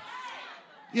 Shay?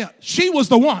 Yeah, she was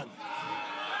the one.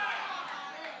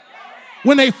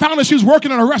 When they found her, she was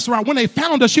working in a restaurant. When they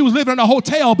found her, she was living in a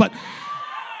hotel, but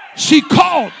she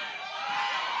called.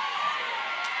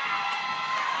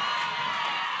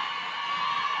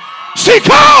 She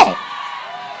called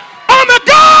on the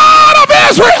God of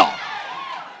Israel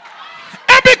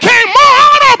and became more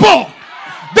honorable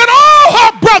than all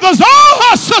her brothers, all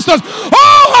her sisters,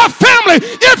 all her family.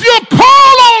 If you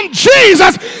call on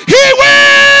Jesus, he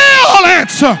will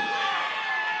answer.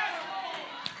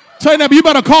 Tell your neighbor, you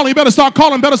better call him. You better start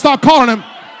calling him.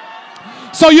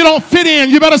 So you don't fit in.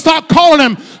 You better start calling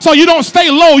him. So you don't stay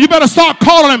low. You better start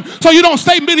calling him. So you don't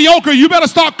stay mediocre. You better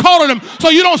start calling him. So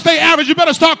you don't stay average. You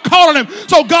better start calling him.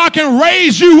 So God can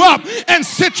raise you up and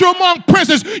sit you among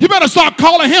princes. You better start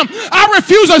calling him. I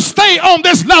refuse to stay on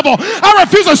this level. I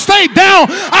refuse to stay down.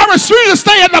 I refuse to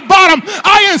stay at the bottom.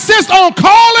 I insist on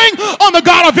calling on the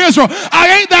God of Israel.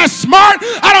 I ain't that smart.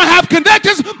 I don't have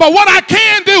connections. But what I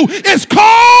can do is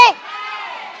call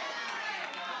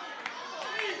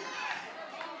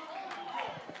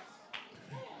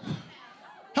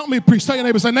me preach. Tell your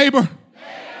neighbor, say, neighbor,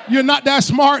 you're not that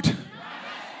smart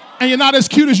and you're not as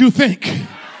cute as you think.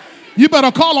 You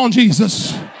better call on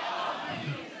Jesus.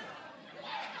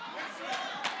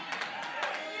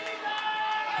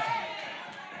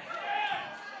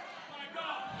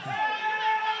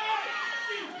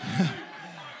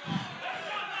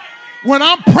 When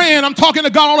I'm praying, I'm talking to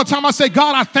God all the time. I say,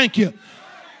 God, I thank you.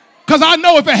 Because I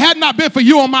know if it had not been for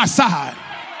you on my side,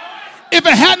 if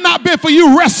it had not been for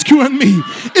you rescuing me,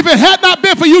 if it had not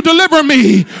been for you delivering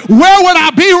me, where would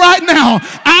I be right now?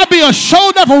 I'd be a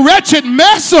showed up a wretched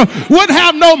mess, wouldn't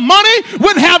have no money,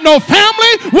 wouldn't have no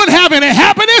family, wouldn't have any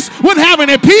happiness, wouldn't have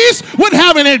any peace, wouldn't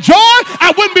have any joy.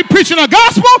 I wouldn't be preaching the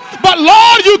gospel. But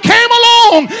Lord, you came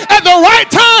along at the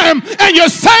right time and you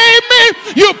saved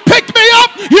me. You picked me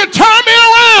up. You turned me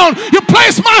around. You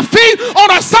placed my feet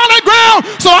on a solid ground.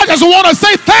 So I just want to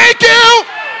say thank you.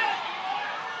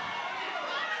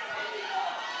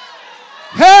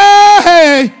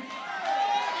 Hey!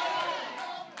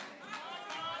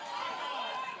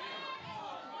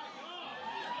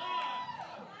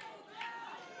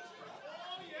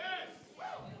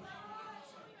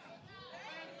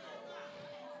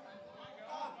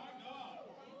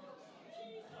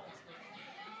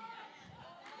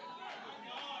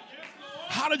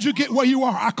 How did you get where you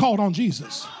are? I called on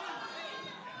Jesus.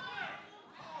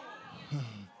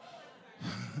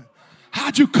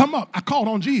 How'd you come up? I called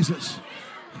on Jesus.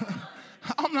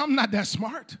 I'm not that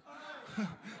smart.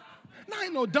 I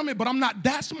ain't no dummy, but I'm not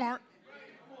that smart.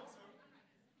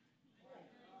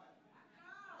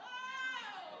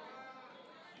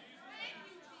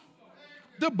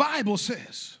 The Bible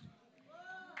says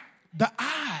the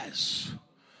eyes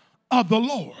of the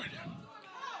Lord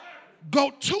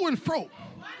go to and fro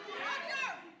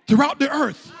throughout the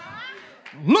earth,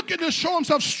 looking to show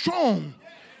himself strong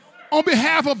on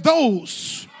behalf of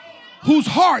those whose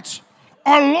hearts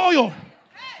are loyal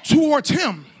towards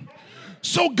him.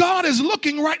 So God is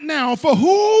looking right now for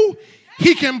who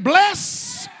he can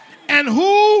bless and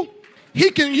who he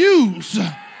can use.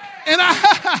 And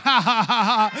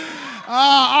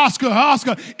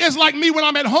Oscar, it's like me when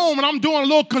I'm at home and I'm doing a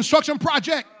little construction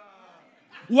project.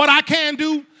 What I can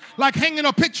do, like hanging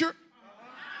a picture,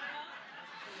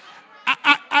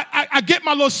 I get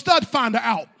my little stud finder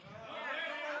out.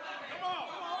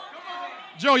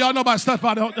 Joe, y'all know about stud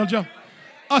finder, don't Joe?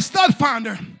 A stud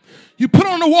finder, you put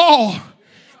on the wall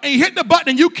and you hit the button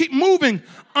and you keep moving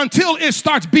until it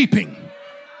starts beeping.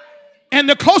 And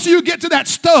the closer you get to that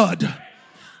stud,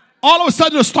 all of a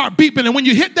sudden it'll start beeping. And when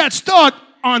you hit that stud,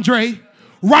 Andre,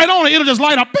 right on it, it'll just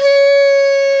light up.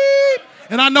 Beep.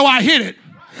 And I know I hit it.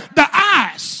 The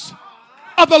eyes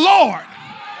of the Lord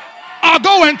are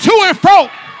going to and fro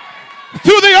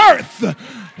through the earth,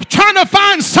 trying to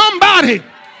find somebody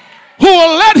who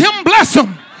will let him bless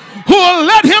them, who will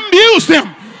let him use them,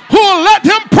 who will let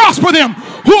him prosper them,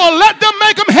 who will let them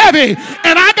make them heavy.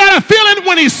 And I got a feeling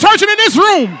when he's searching in this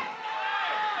room,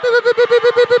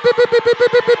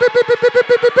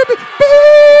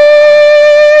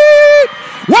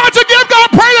 why don't you give God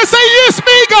praise and say, it's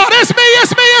me, God, it's me,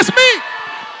 it's me, it's me.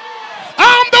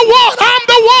 I'm the one, I'm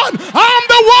the one, I'm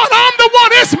the one, I'm the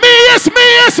one. It's me, it's me,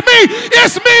 it's me,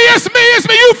 it's me, it's me, it's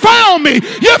me. You found me,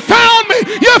 you found me,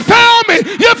 you found me,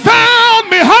 you found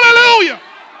me. Hallelujah.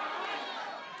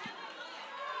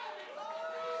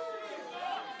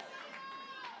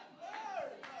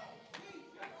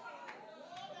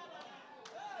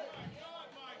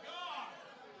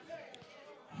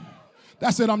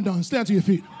 That's it, I'm done. Stand to your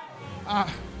feet.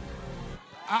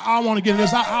 I want to get in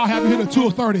this. I'll have you here at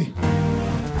 2:30.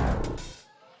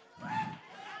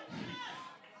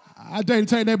 I dare to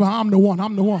tell your neighbor, I'm the one.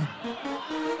 I'm the one.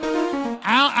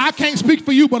 I can't speak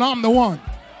for you, but I'm the one.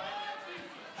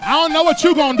 I don't know what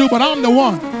you're going to do, but I'm the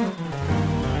one.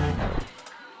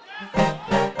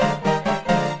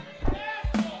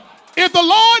 If the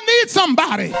Lord needs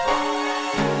somebody,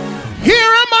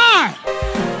 here am I.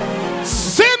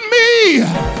 Send me.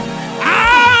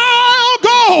 I'll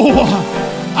go.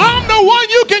 I'm the one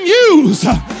you can use.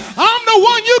 I'm the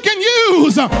one you can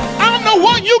use. I'm the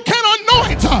one you can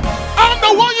anoint. I'm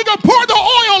the one you can pour the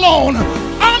oil on.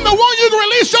 I'm the one you can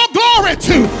release your glory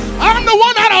to. I'm the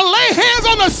one that'll lay hands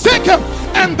on the sick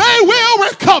and they will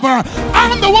recover.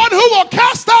 I'm the one who will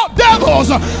cast out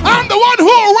devils. I'm the one who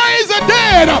will raise the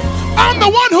dead. I'm the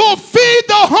one who will feed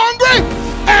the hungry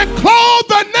and clothe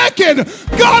the naked.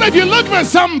 God, if you're looking for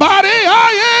somebody,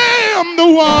 I am the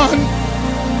one.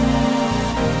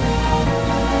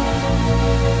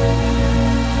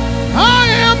 I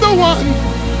am the one.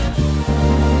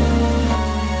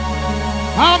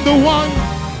 I'm the one.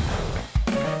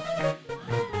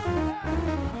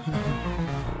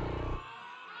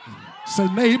 Say,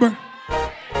 neighbor.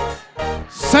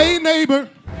 Say, neighbor.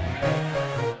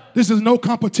 This is no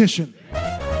competition.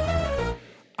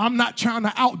 I'm not trying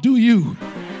to outdo you.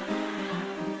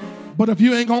 But if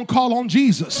you ain't going to call on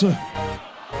Jesus,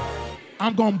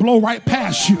 I'm going to blow right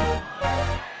past you.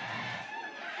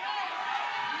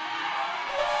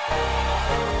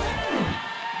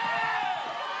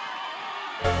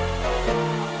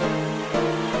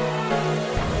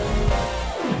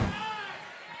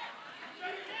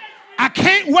 I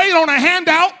can't wait on a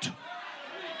handout.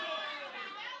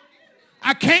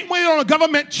 I can't wait on a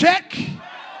government check.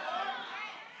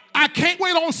 I can't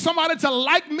wait on somebody to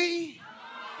like me.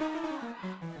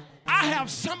 I have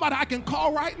somebody I can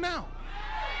call right now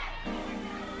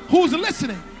who's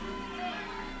listening,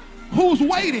 who's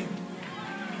waiting.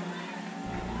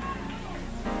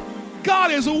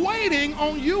 God is waiting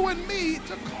on you and me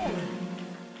to call him.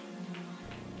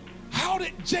 How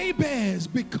did Jabez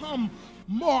become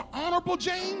more honorable,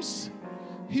 James?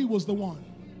 He was the one.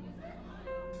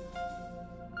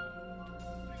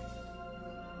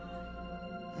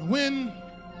 And when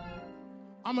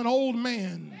I'm an old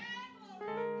man,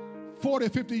 40,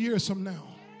 50 years from now,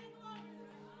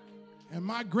 and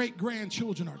my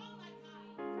great-grandchildren are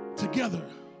together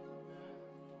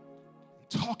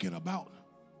talking about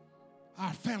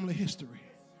our family history,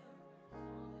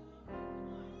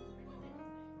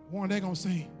 Warren, they're going to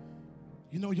say,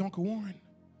 you know your Uncle Warren?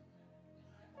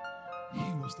 He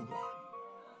was the one.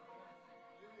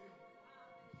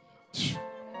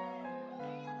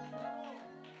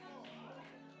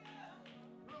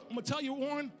 I'm going to tell you,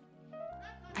 Warren,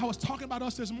 I was talking about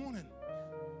us this morning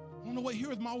on the way here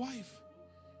with my wife.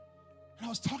 And I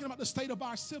was talking about the state of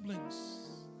our siblings.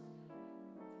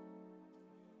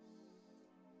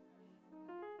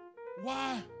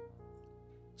 Why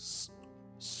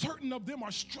certain of them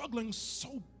are struggling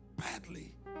so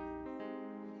badly.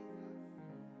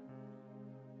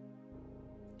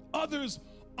 Others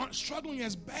aren't struggling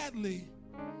as badly,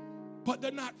 but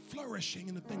they're not flourishing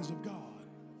in the things of God.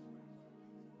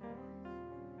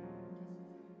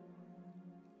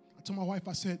 I told my wife,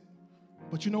 I said,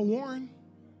 but you know Warren?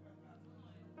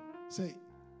 Say,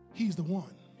 he's the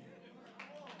one.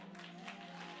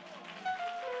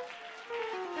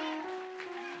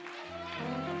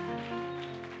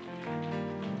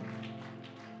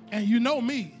 And you know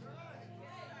me,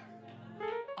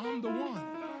 I'm the one.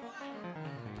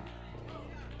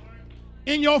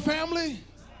 In your family,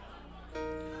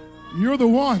 you're the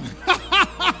one.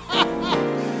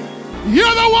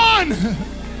 You're the one.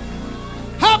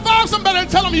 High five somebody and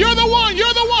tell them, you're the one,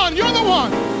 you're the one, you're the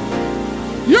one.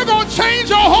 You're going to change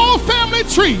your whole family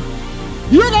tree.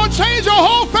 You're going to change your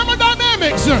whole family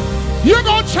dynamics. You're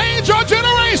going to change your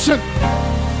generation.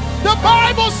 The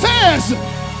Bible says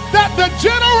that the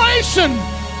generation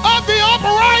of the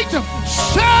upright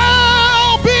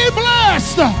shall be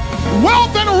blessed.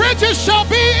 Wealth and riches shall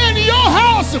be in your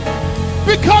house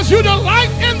because you delight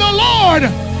in the Lord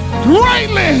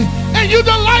greatly, and you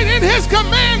delight in his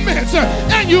commandments,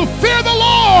 and you fear the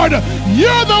Lord.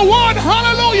 You're the one.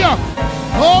 Hallelujah.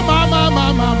 Oh, my.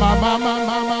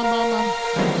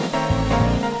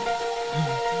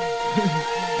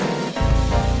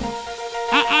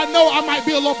 I know I might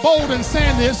be a little bold in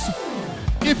saying this.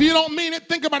 If you don't mean it,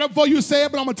 think about it before you say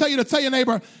it, but I'm going to tell your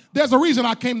neighbor, there's a reason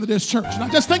I came to this church. Now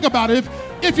just think about it.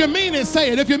 If you mean it,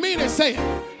 say it. If you mean it, say it.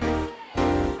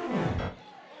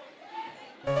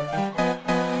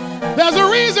 There's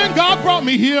a reason God brought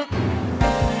me here.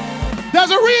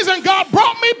 There's a reason God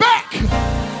brought me back.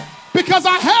 Because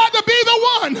I had to be the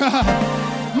one.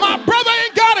 My brother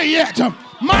ain't got it yet.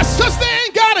 My sister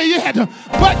ain't got it yet.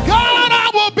 But God, I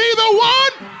will be the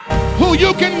one who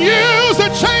you can use to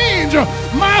change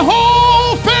my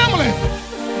whole family.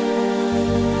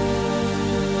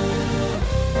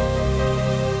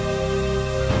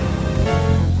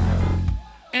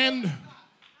 And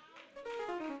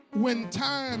when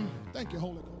time, thank you,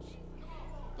 Holy Ghost.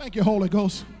 Thank you, Holy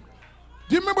Ghost.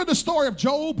 Do you remember the story of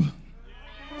Job?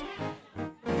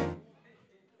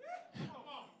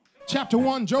 Chapter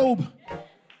 1, Job,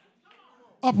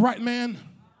 upright man,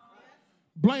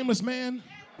 blameless man,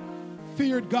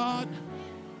 feared God,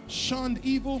 shunned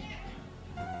evil.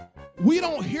 We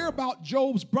don't hear about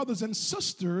Job's brothers and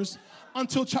sisters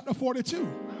until chapter 42.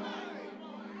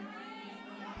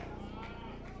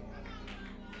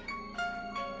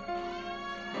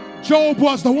 Job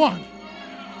was the one.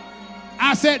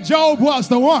 I said Job was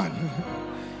the one.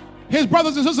 His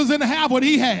brothers and sisters didn't have what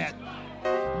he had.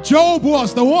 Job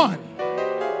was the one.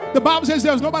 The Bible says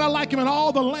there was nobody like him in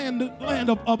all the land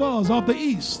of us, of the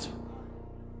east.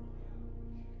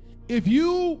 If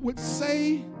you would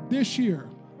say this year,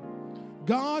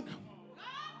 God,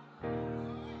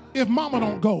 If mama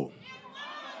don't go,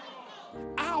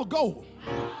 I'll go.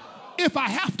 If I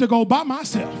have to go by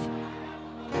myself.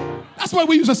 That's why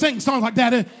we used to sing songs like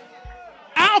that.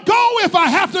 I'll go if I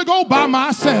have to go by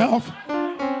myself.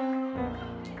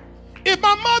 If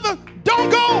my mother don't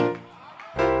go,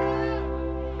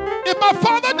 if my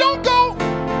father don't go,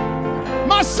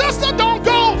 my sister don't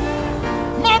go,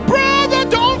 my brother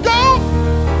don't go,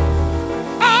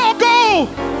 I'll go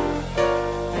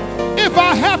if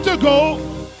I have to go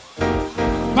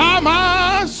by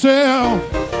myself.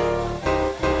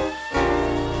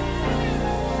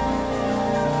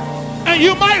 And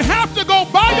you might have to go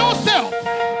by yourself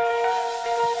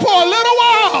for a little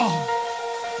while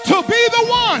to be the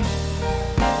one.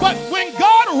 But when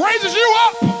God raises you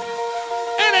up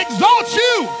and exalts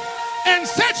you and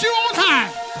sets you on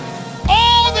high,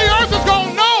 all the earth is going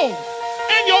to know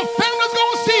and your family's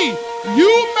going to see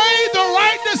you made the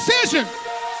right decision.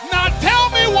 Now tell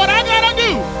me what I got to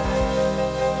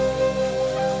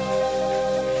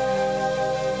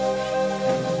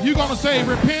do. You're going to say,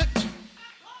 repent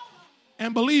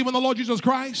and believe in the Lord Jesus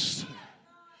Christ,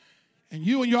 and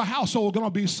you and your household are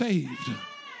going to be saved.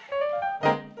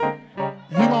 You're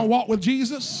going to walk with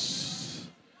Jesus,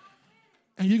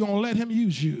 and you're going to let him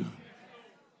use you.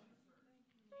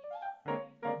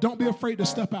 Don't be afraid to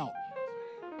step out.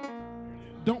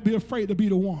 Don't be afraid to be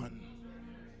the one.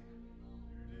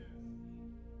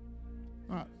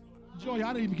 All right. Joy,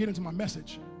 I didn't even get into my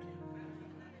message.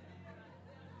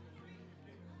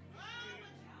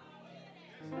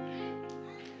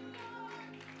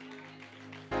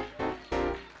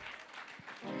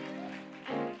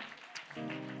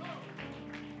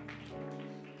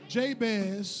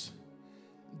 Jabez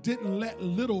didn't let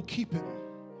little keep him.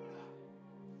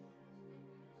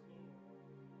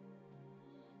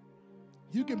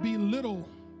 You can be little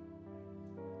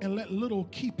and let little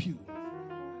keep you.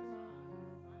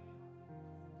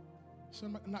 So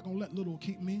I'm not going to let little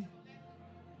keep me.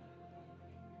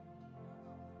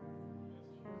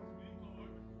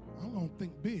 I'm going to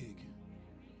think big.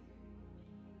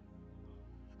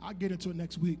 I'll get into it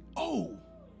next week. Oh,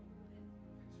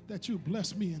 that you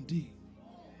bless me indeed.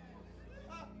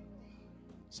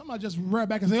 Somebody just rear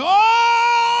back and say, oh!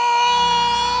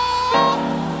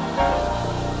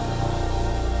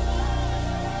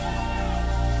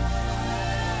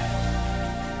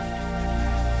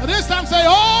 And this time say,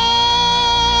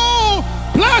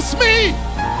 oh, bless me.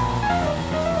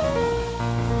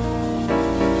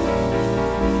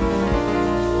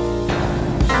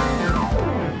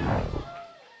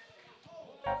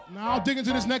 Now I'll dig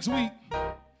into this next week.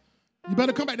 You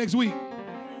better come back next week,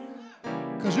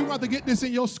 because you're going to get this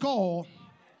in your skull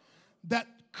that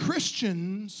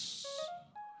Christians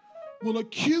will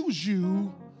accuse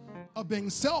you of being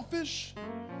selfish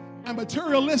and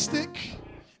materialistic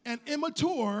and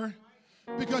immature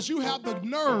because you have the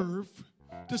nerve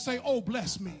to say, oh,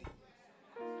 bless me.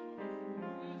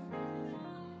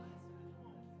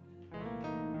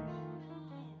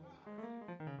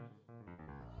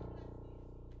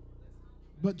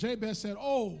 But Jabez said,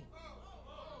 oh,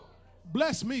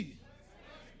 bless me.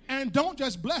 And don't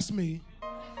just bless me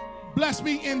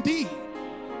indeed.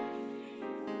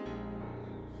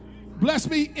 Bless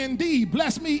me indeed.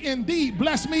 Bless me indeed.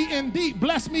 Bless me indeed.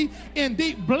 Bless me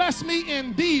indeed. Bless me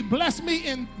indeed. Bless me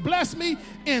and bless me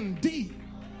indeed.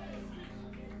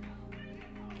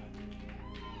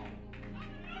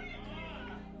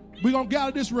 We're going to get out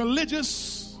of this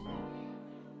religious.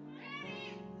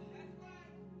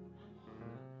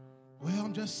 Well,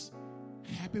 I'm just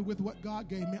happy with what God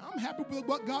gave me. I'm happy with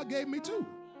what God gave me too.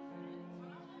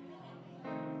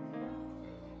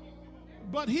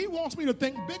 But he wants me to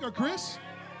think bigger, Chris.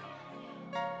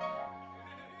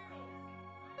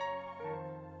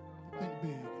 Think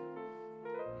big.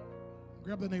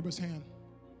 Grab the neighbor's hand.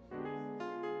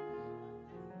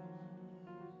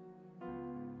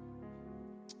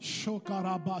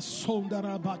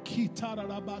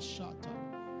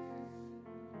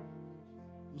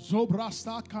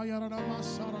 Zobrasta kayarama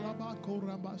saralaba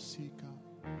korabasika.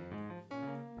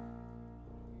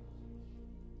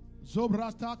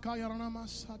 Zobrasta kayarama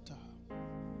sata.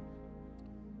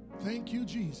 Thank you,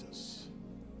 Jesus.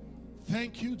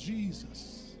 Thank you,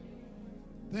 Jesus.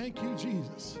 Thank you,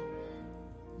 Jesus.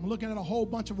 I'm looking at a whole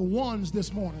bunch of ones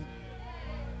this morning.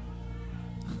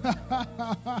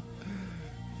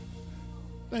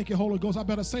 Thank you, Holy Ghost. I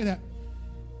better say that.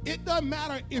 It doesn't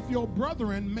matter if your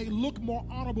brethren may look more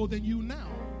honorable than you now.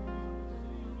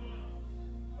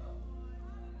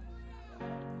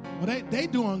 Well, they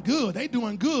doing good. They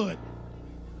doing good.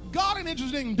 God ain't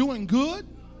interested in doing good.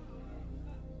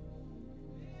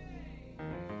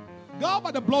 God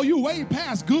about to blow you way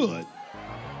past good.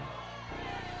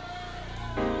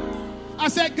 I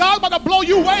said, God's about to blow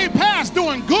you way past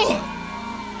doing good.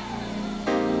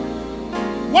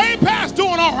 Way past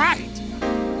doing all right.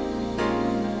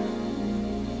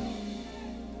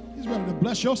 He's ready to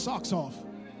bless your socks off.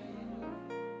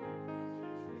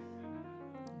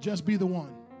 Just be the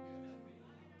one.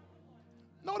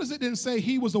 Notice it didn't say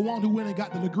he was the one who went and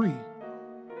got the degree.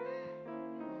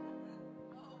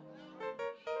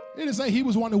 It didn't say he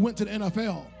was the one who went to the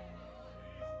NFL.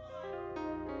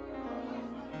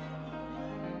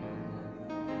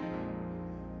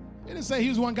 It didn't say he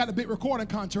was the one who got the big recording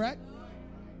contract.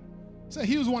 It said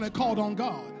he was the one that called on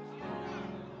God.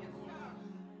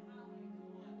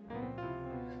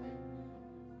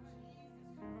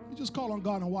 You just call on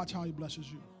God and watch how he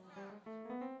blesses you.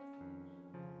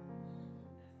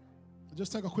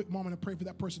 Just take a quick moment and pray for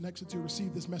that person next to you to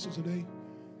receive this message today.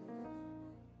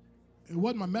 It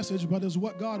wasn't my message, but it's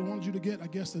what God wanted you to get, I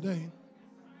guess, today.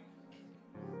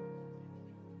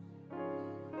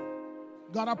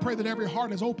 God, I pray that every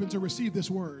heart is open to receive this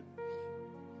word.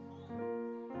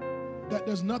 That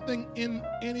there's nothing in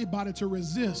anybody to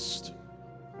resist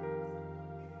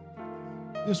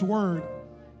this word.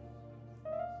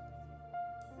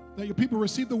 That your people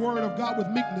receive the word of God with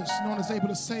meekness, knowing it's able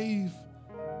to save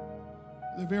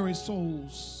their very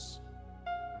souls.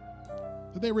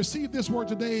 That they receive this word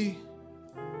today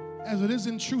as it is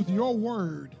in truth, your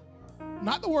word,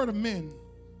 not the word of men,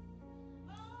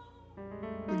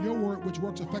 but your word which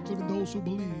works effectively in those who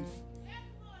believe.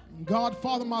 And God,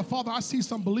 Father, my Father, I see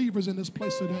some believers in this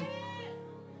place today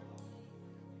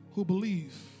who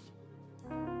believe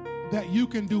that you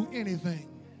can do anything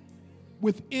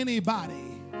with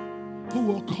anybody who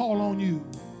will call on you.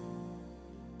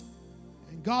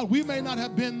 And God, we may not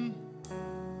have been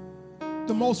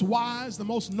the most wise, the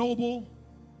most noble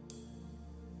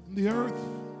in the earth,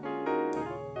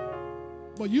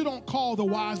 but you don't call the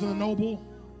wise and the noble.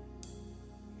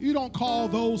 You don't call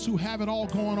those who have it all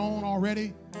going on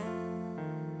already.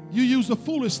 You use the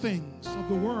foolish things of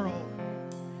the world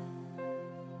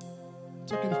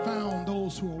to confound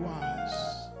those who are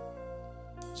wise.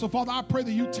 So, Father, I pray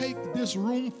that you take this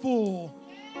room full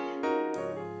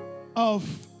of,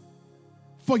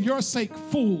 for your sake,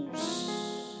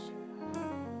 fools.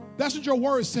 That's what your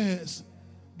word says.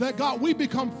 That, God, we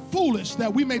become foolish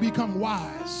that we may become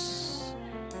wise.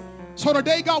 So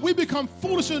today, God, we become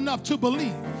foolish enough to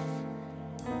believe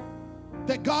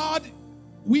that, God,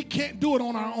 we can't do it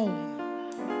on our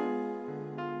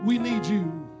own. We need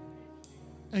you.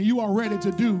 And you are ready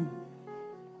to do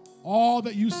all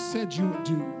that you said you would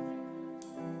do.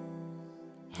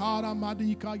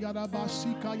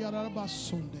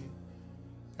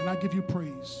 And I give you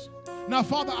praise. Now,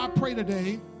 Father, I pray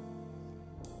today,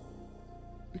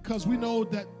 because we know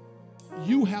that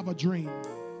you have a dream.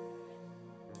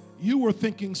 You were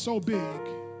thinking so big.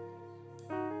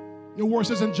 Your word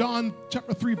says in John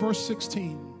chapter 3, verse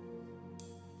 16,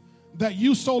 that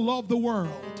you so loved the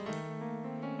world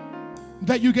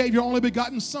that you gave your only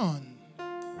begotten Son,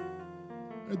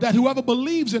 that whoever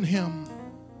believes in him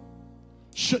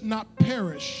should not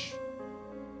perish,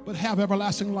 but have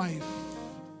everlasting life.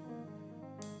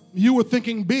 You were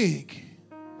thinking big,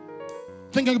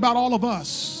 thinking about all of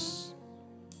us.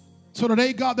 So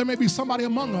today, God, there may be somebody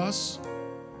among us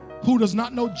who does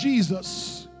not know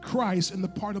Jesus Christ in the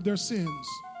pardon of their sins.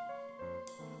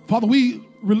 Father, we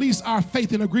release our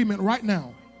faith in agreement right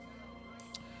now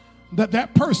that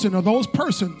that person or those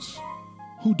persons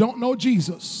who don't know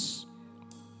Jesus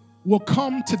will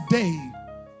come today.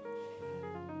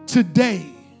 Today.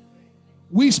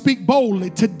 We speak boldly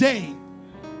today,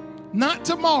 not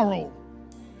tomorrow.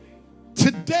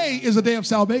 Today is a day of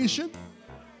salvation,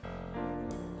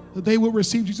 that they will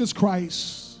receive Jesus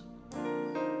Christ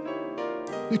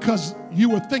because you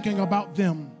were thinking about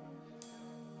them.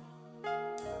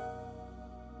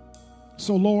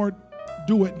 So, Lord,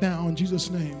 do it now in Jesus'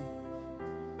 name.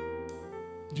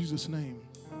 In Jesus' name.